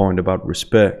repeating his point about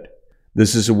respect.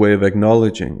 This is a way of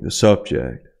acknowledging the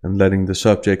subject and letting the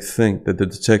subject think that the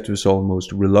detective is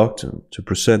almost reluctant to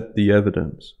present the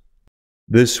evidence.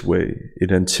 This way,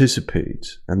 it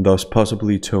anticipates and thus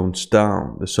possibly tones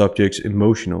down the subject's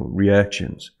emotional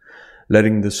reactions,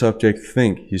 letting the subject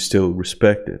think he's still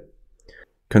respected.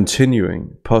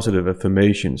 Continuing positive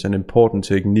affirmations an important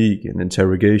technique in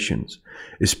interrogations,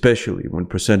 especially when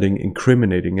presenting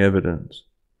incriminating evidence.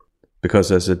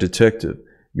 Because as a detective,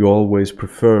 you always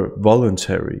prefer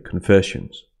voluntary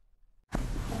confessions.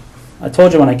 I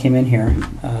told you when I came in here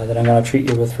that I'm going to treat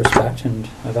you with respect, and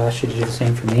I've asked you to do the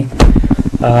same for me.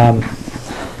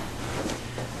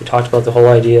 We talked about the whole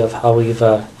idea of how we've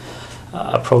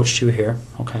approached you here,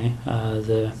 okay?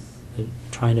 The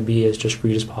trying to be as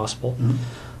discreet as possible,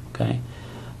 okay?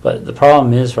 But the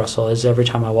problem is, Russell, is every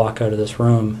time I walk out of this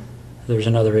room, there's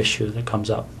another issue that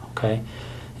comes up, okay?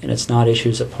 And it's not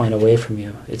issues that point away from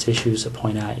you, it's issues that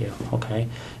point at you, okay?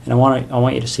 And I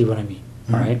want you to see what I mean,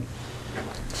 all right?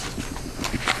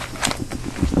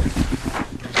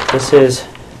 This is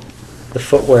the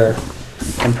footwear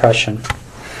impression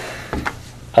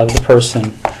of the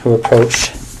person who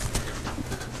approached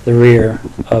the rear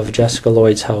of Jessica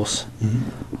Lloyd's house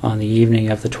on the evening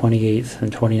of the 28th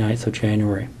and 29th of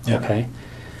January, okay?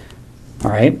 All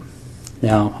right?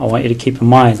 Now, I want you to keep in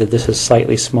mind that this is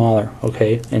slightly smaller,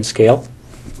 okay, in scale,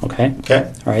 Okay?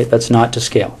 Okay. All right, that's not to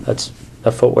scale.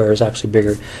 The footwear is actually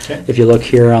bigger. Okay. If you look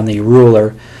here on the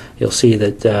ruler, you'll see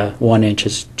that 1 inch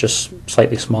is just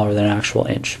slightly smaller than an actual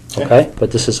inch. Okay?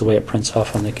 But this is the way it prints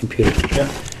off on the computer.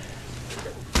 Yeah.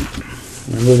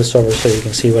 I'm going to move this over so you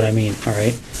can see what I mean. All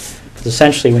right? Because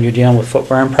essentially, when you're dealing with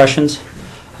footwear impressions,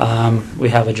 we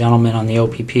have a gentleman on the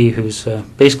OPP who's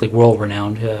basically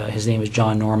world-renowned. His name is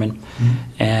John Norman.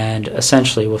 Mm-hmm. And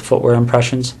essentially, with footwear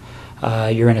impressions,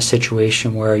 you're in a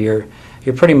situation where you're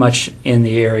pretty much in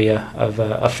the area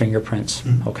of fingerprints.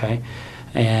 Mm-hmm. Okay?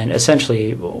 And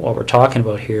essentially, what we're talking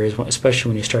about here is, especially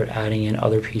when you start adding in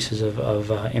other pieces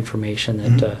of information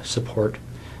that mm-hmm. Support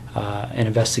an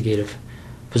investigative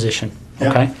position. Yeah.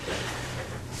 Okay?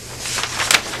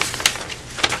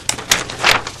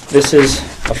 This is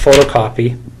a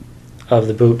photocopy of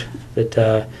the boot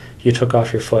that you took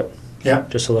off your foot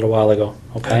just a little while ago.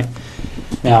 Okay?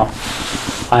 Now,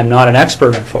 I'm not an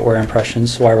expert in footwear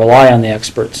impressions, so I rely on the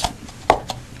experts.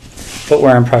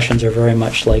 Footwear impressions are very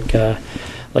much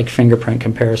like fingerprint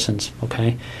comparisons.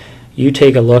 Okay? You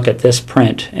take a look at this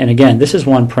print, and again, this is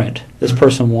one print. This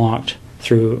person walked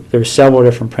through, there's several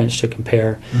different prints to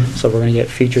compare. Mm-hmm. So we're going to get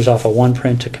features off of one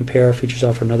print to compare, features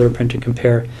off another print to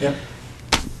compare. Yep.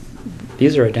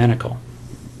 These are identical.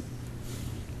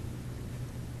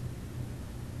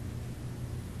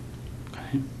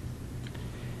 Okay.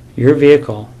 Your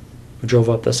vehicle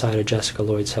drove up the side of Jessica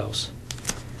Lloyd's house.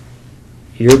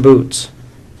 Your boots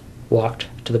walked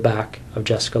to the back of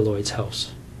Jessica Lloyd's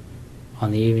house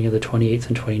on the evening of the 28th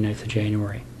and 29th of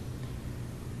January.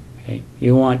 Okay.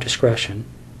 You want discretion.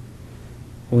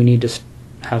 We need to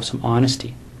have some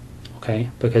honesty, okay?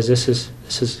 Because this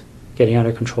is getting out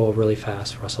of control really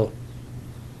fast, Russell.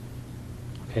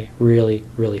 Okay, really,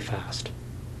 really fast.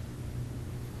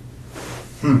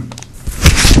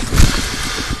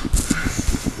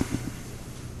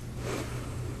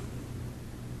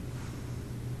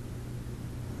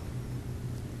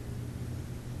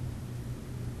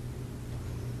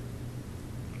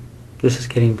 This is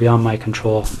getting beyond my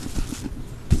control.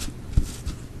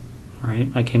 All right,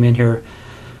 I came in here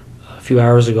a few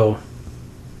hours ago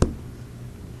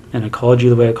and I called you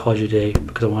the way I called you today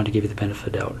because I wanted to give you the benefit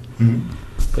of the doubt. Mm-hmm.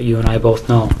 But you and I both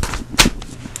know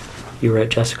you were at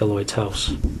Jessica Lloyd's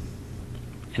house,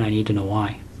 and I need to know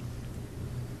why.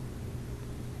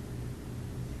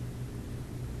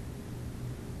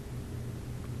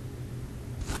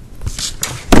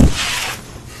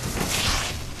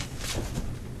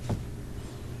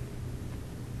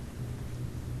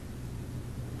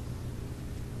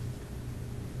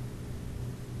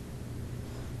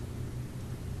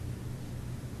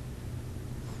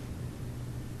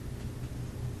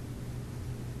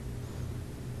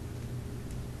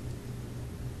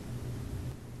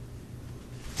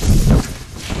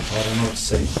 I don't know what to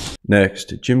say.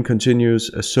 Next, Jim continues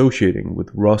associating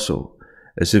with Russell,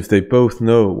 as if they both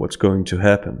know what's going to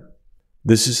happen.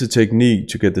 This is a technique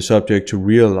to get the subject to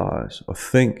realize or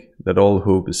think that all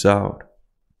hope is out.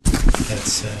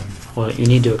 That's, Well, you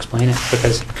need to explain it,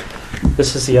 because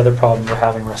this is the other problem we're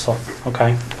having, Russell,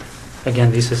 okay?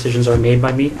 Again, these decisions are made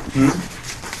by me.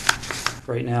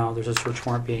 Mm-hmm. Right now, there's a search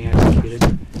warrant being executed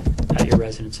at your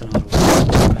residence in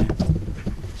Ottawa, okay?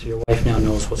 So your wife now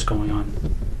knows what's going on.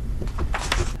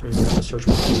 There's a search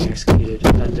warrant being executed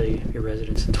at your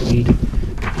residence in Tweed,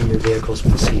 and your vehicle's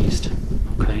been seized,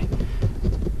 okay?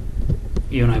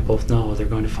 You and I both know they're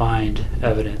going to find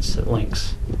evidence that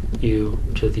links you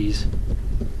to these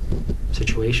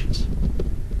situations.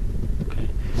 Okay.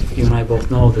 You and I both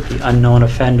know that the unknown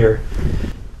offender,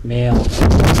 male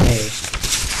DNA,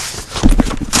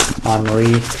 on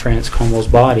Marie France Comeau's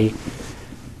body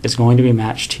is going to be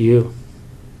matched to you,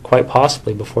 quite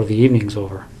possibly before the evening's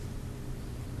over.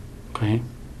 Okay?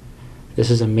 This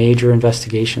is a major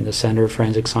investigation. The Center of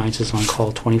Forensic Science is on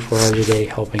call 24 hours a day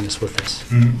helping us with this.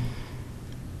 Mm-hmm.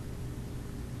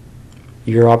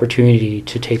 Your opportunity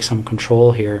to take some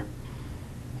control here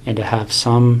and to have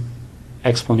some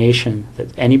explanation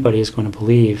that anybody is going to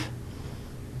believe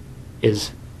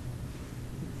is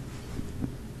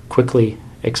quickly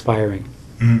expiring.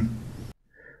 Mm-hmm.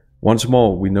 Once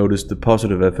more, we noticed the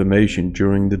positive affirmation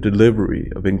during the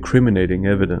delivery of incriminating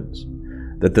evidence,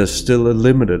 that there's still a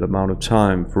limited amount of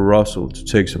time for Russell to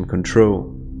take some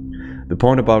control. The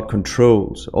point about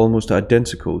controls almost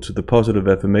identical to the positive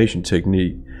affirmation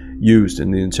technique used in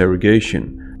the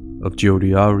interrogation of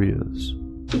Jodi Arias.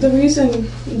 The reason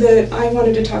that I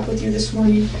wanted to talk with you this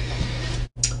morning,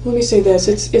 let me say this: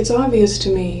 it's obvious to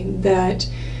me that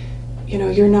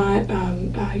you're not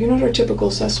our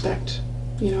typical suspect.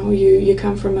 You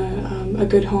come from a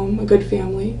good home, a good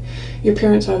family. Your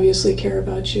parents obviously care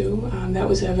about you. That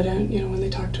was evident, when they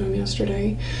talked to him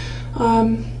yesterday.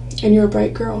 And you're a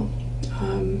bright girl.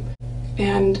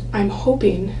 And I'm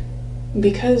hoping,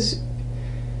 because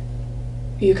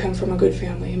you come from a good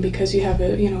family and because you have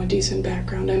a decent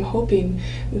background, I'm hoping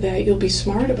that you'll be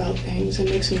smart about things and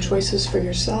make some choices for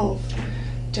yourself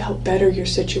to help better your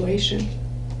situation.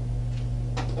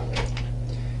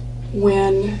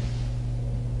 When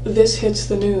this hits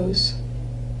the news,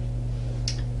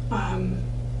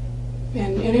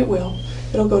 and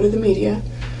it'll go to the media,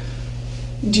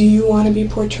 do you want to be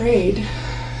portrayed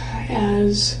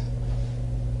as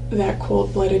that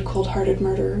cold-blooded, cold-hearted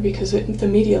murderer? Because the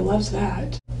media loves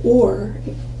that. Or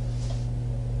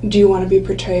do you want to be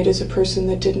portrayed as a person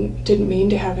that didn't mean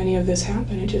to have any of this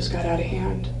happen? It just got out of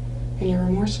hand, and you're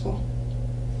remorseful.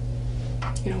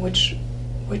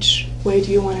 Which way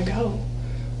do you want to go?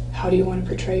 How do you want to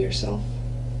portray yourself?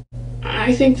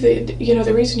 I think that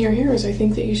the reason you're here is I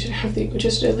think that you should have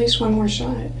just at least one more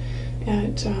shot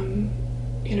at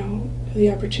the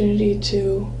opportunity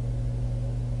to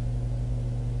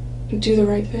do the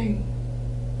right thing.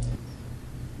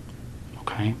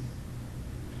 Okay.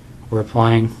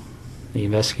 The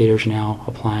investigators now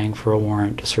applying for a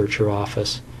warrant to search your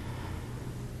office.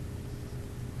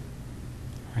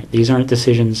 Right. These aren't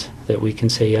decisions that we can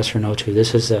say yes or no to.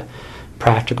 This is the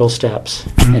practical steps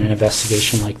in an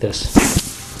investigation like this.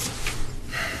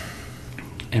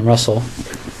 And Russell,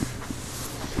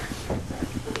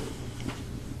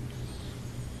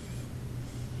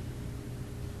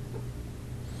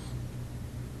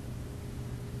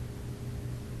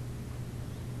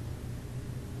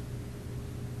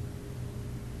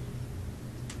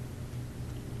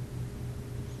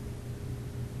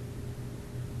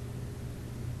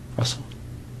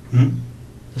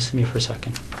 listen to me for a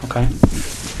second, okay?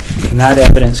 When that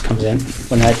evidence comes in,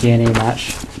 when that DNA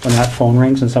match, when that phone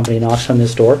rings and somebody knocks on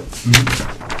this door,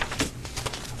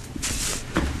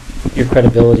 your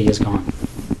credibility is gone,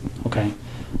 okay?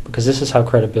 Because this is how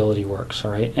credibility works,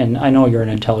 all right? And I know you're an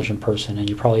intelligent person and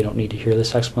you probably don't need to hear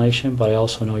this explanation, but I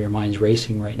also know your mind's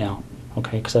racing right now,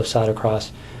 okay? Because I've sat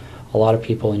across a lot of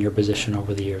people in your position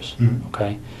over the years,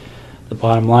 okay? The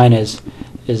bottom line is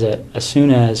that as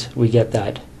soon as we get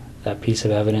that piece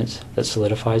of evidence that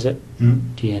solidifies it,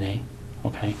 DNA,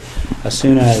 okay? As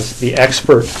soon as the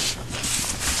expert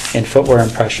in footwear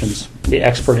impressions, the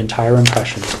expert in tire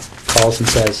impressions calls and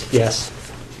says, yes,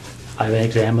 I've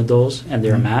examined those and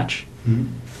they're a match,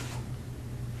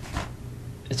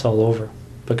 it's all over.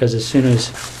 Because as soon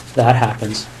as that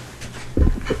happens,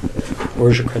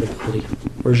 where's your credibility?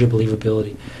 Where's your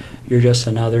believability? You're just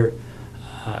another,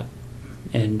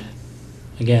 and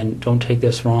again, don't take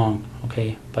this wrong,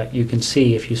 okay? But you can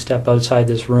see, if you step outside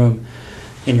this room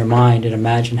in your mind and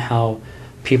imagine how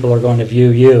people are going to view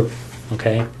you,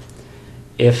 okay?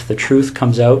 If the truth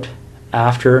comes out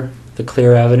after the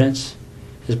clear evidence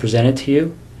is presented to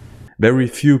you. Very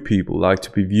few people like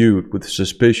to be viewed with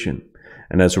suspicion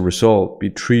and as a result be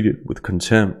treated with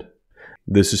contempt.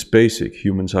 This is basic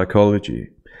human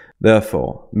psychology.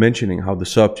 Therefore, mentioning how the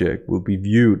subject will be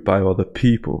viewed by other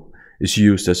people is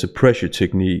used as a pressure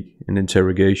technique in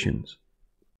interrogations.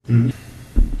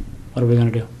 What are we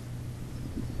going to do?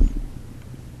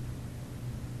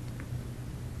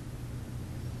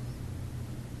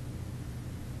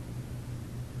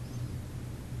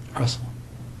 Russell,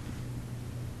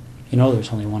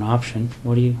 there's only one option.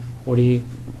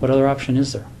 What other option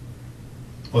is there?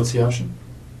 What's the option?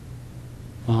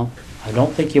 Well, I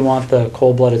don't think you want the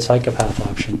cold-blooded psychopath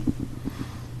option.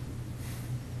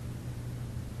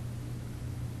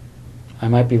 I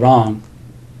might be wrong.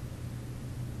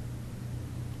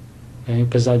 Okay,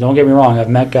 because don't get me wrong, I've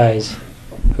met guys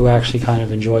who actually kind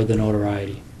of enjoyed the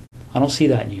notoriety. I don't see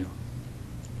that in you.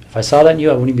 If I saw that in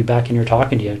you, I wouldn't be back in here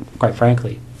talking to you, quite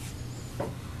frankly.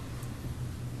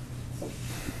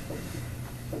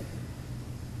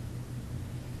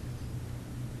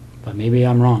 But maybe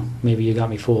I'm wrong. Maybe you got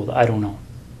me fooled. I don't know.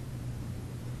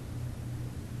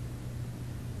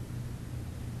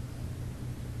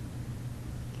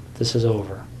 This is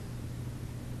over.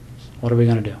 What are we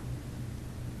going to do?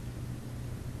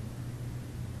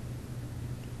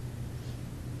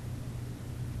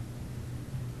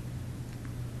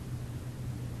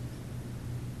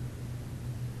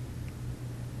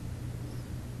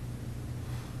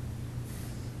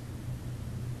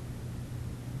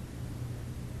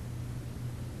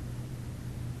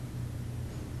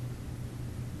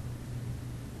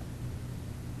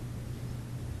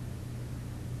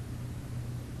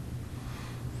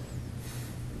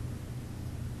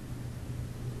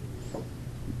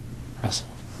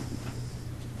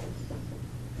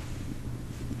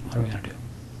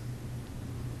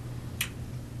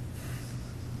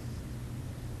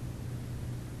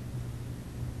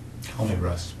 Call me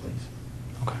Russ,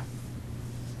 please. Okay.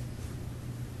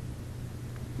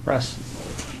 Russ,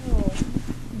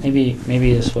 maybe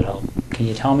this would help. Can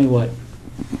you tell me what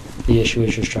the issue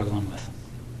is you're struggling with?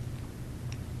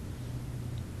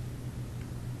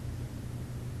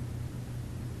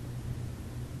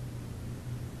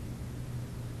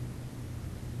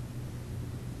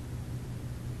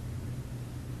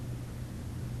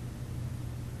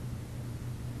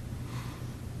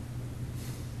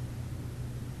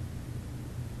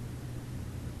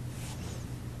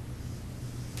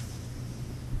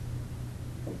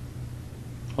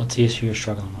 What's the issue you're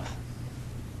struggling with?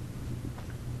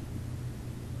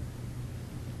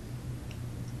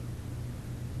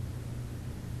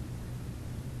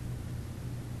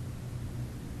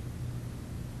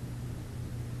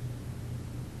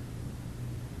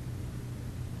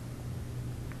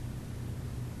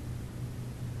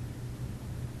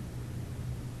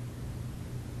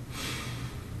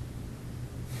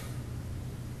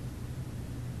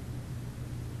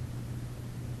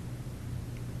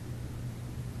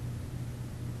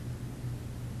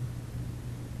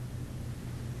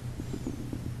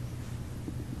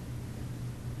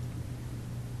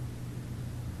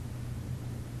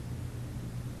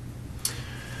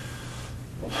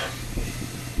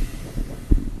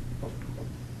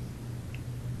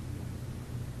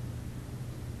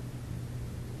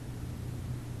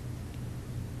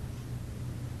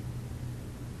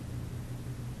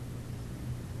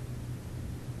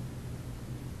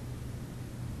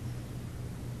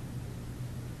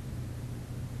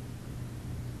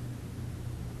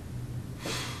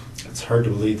 It's hard to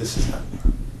believe this is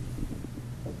happening.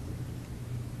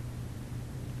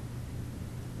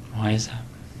 Why is that?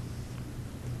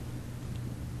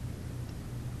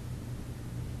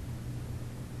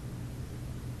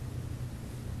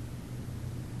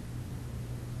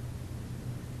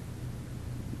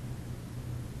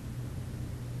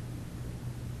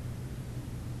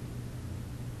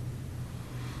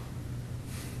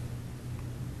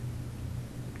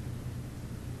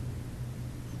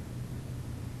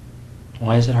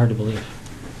 Why is it hard to believe?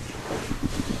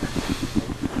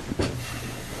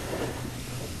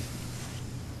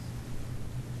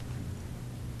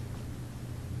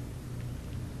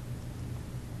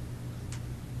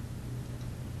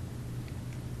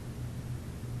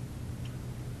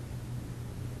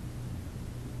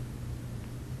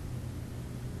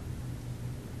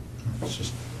 It's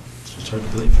just hard to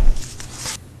believe.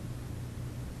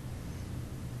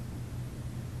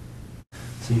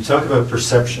 So you talk about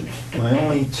perception. My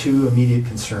only two immediate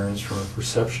concerns from a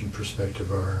perception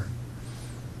perspective are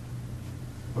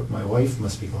what my wife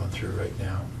must be going through right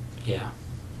now Yeah.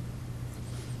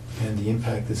 and the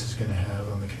impact this is going to have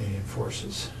on the Canadian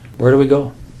Forces. Where do we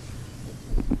go?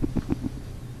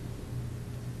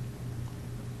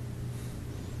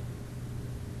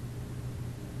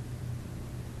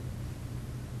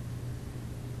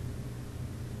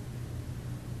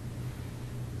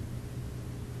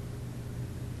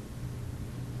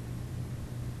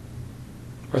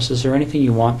 Russ, is there anything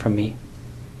you want from me?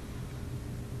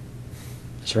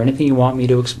 Is there anything you want me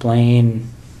to explain?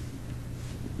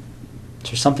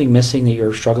 Is there something missing that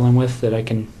you're struggling with that I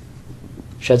can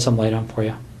shed some light on for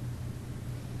you?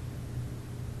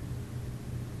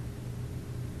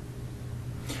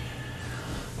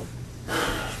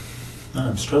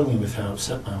 I'm struggling with how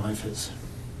upset my wife is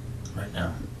right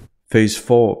now. Phase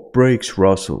 4 breaks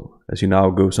Russell as he now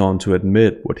goes on to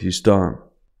admit what he's done.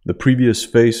 The previous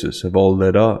phases have all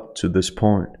led up to this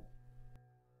point.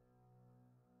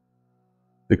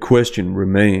 The question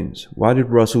remains, why did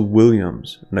Russell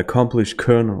Williams, an accomplished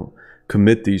colonel,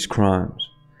 commit these crimes?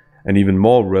 And even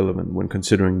more relevant when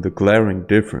considering the glaring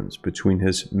difference between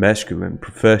his masculine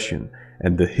profession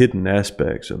and the hidden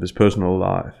aspects of his personal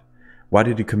life. Why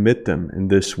did he commit them in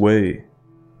this way?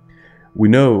 We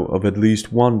know of at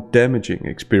least one damaging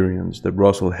experience that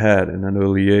Russell had in an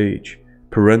early age.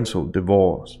 Parental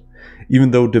divorce.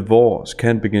 Even though divorce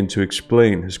can't begin to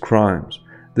explain his crimes,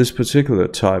 this particular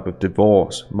type of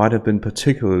divorce might have been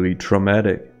particularly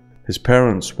traumatic. His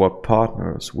parents swapped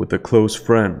partners with their close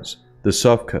friends, the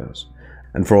Sofkas,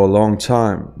 and for a long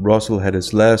time Russell had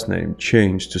his last name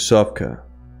changed to Sofka.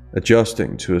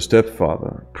 Adjusting to a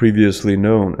stepfather, previously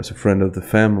known as a friend of the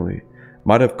family,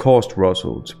 might have caused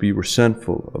Russell to be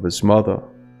resentful of his mother.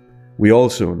 We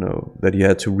also know that he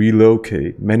had to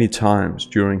relocate many times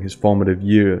during his formative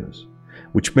years,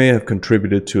 which may have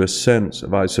contributed to a sense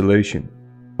of isolation.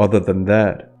 Other than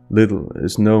that, little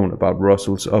is known about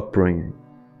Russell's upbringing.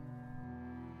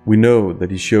 We know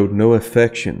that he showed no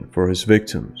affection for his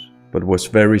victims, but was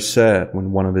very sad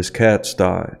when one of his cats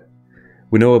died.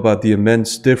 We know about the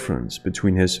immense difference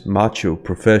between his macho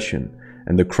profession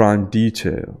and the crime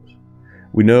details.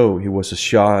 We know he was a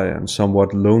shy and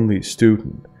somewhat lonely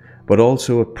student, but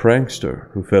also a prankster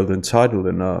who felt entitled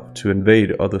enough to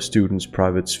invade other students'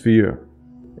 private sphere.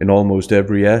 In almost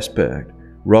every aspect,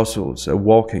 Russell's a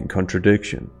walking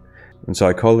contradiction, and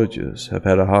psychologists have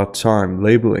had a hard time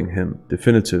labeling him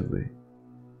definitively.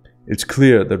 It's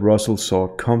clear that Russell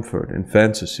sought comfort in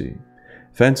fantasy.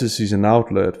 Fantasy is an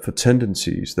outlet for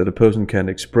tendencies that a person can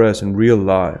express in real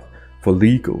life for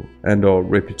legal and/or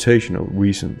reputational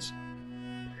reasons.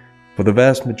 For the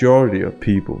vast majority of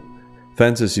people,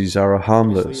 fantasies are a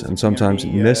harmless and sometimes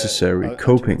necessary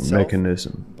coping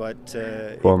mechanism.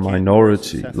 For a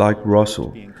minority like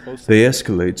Russell, they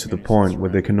escalate to the point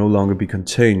where they can no longer be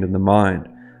contained in the mind,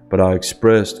 but are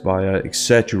expressed via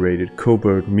exaggerated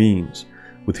covert means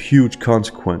with huge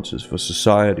consequences for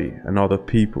society and other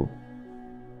people.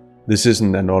 This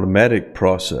isn't an automatic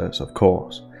process, of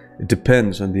course. It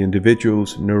depends on the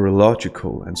individual's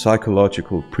neurological and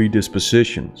psychological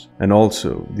predispositions, and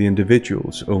also the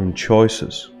individual's own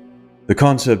choices. The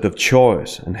concept of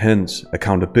choice, and hence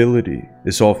accountability,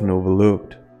 is often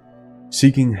overlooked.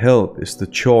 Seeking help is the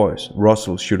choice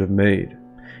Russell should have made.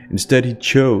 Instead, he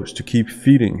chose to keep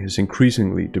feeding his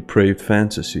increasingly depraved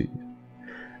fantasies.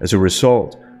 As a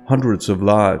result, hundreds of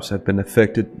lives have been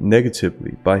affected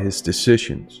negatively by his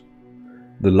decisions.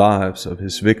 The lives of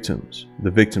his victims,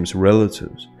 the victims'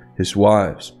 relatives, his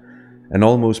wives, and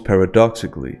almost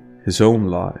paradoxically, his own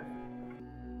life.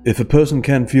 If a person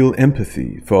can feel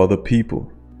empathy for other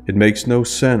people, it makes no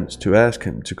sense to ask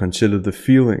him to consider the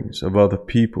feelings of other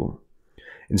people.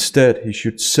 Instead, he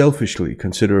should selfishly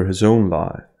consider his own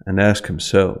life and ask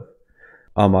himself,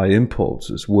 are my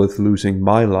impulses worth losing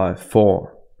my life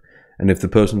for? And if the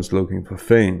person's looking for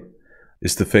fame,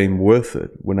 is the fame worth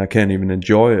it when I can't even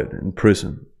enjoy it in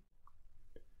prison?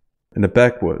 In a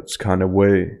backwards kind of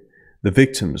way, the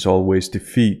victims always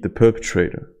defeat the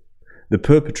perpetrator. The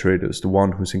perpetrator is the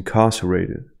one who's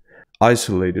incarcerated,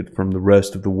 isolated from the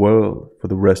rest of the world for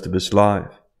the rest of his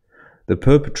life. The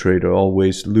perpetrator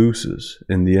always loses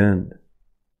in the end.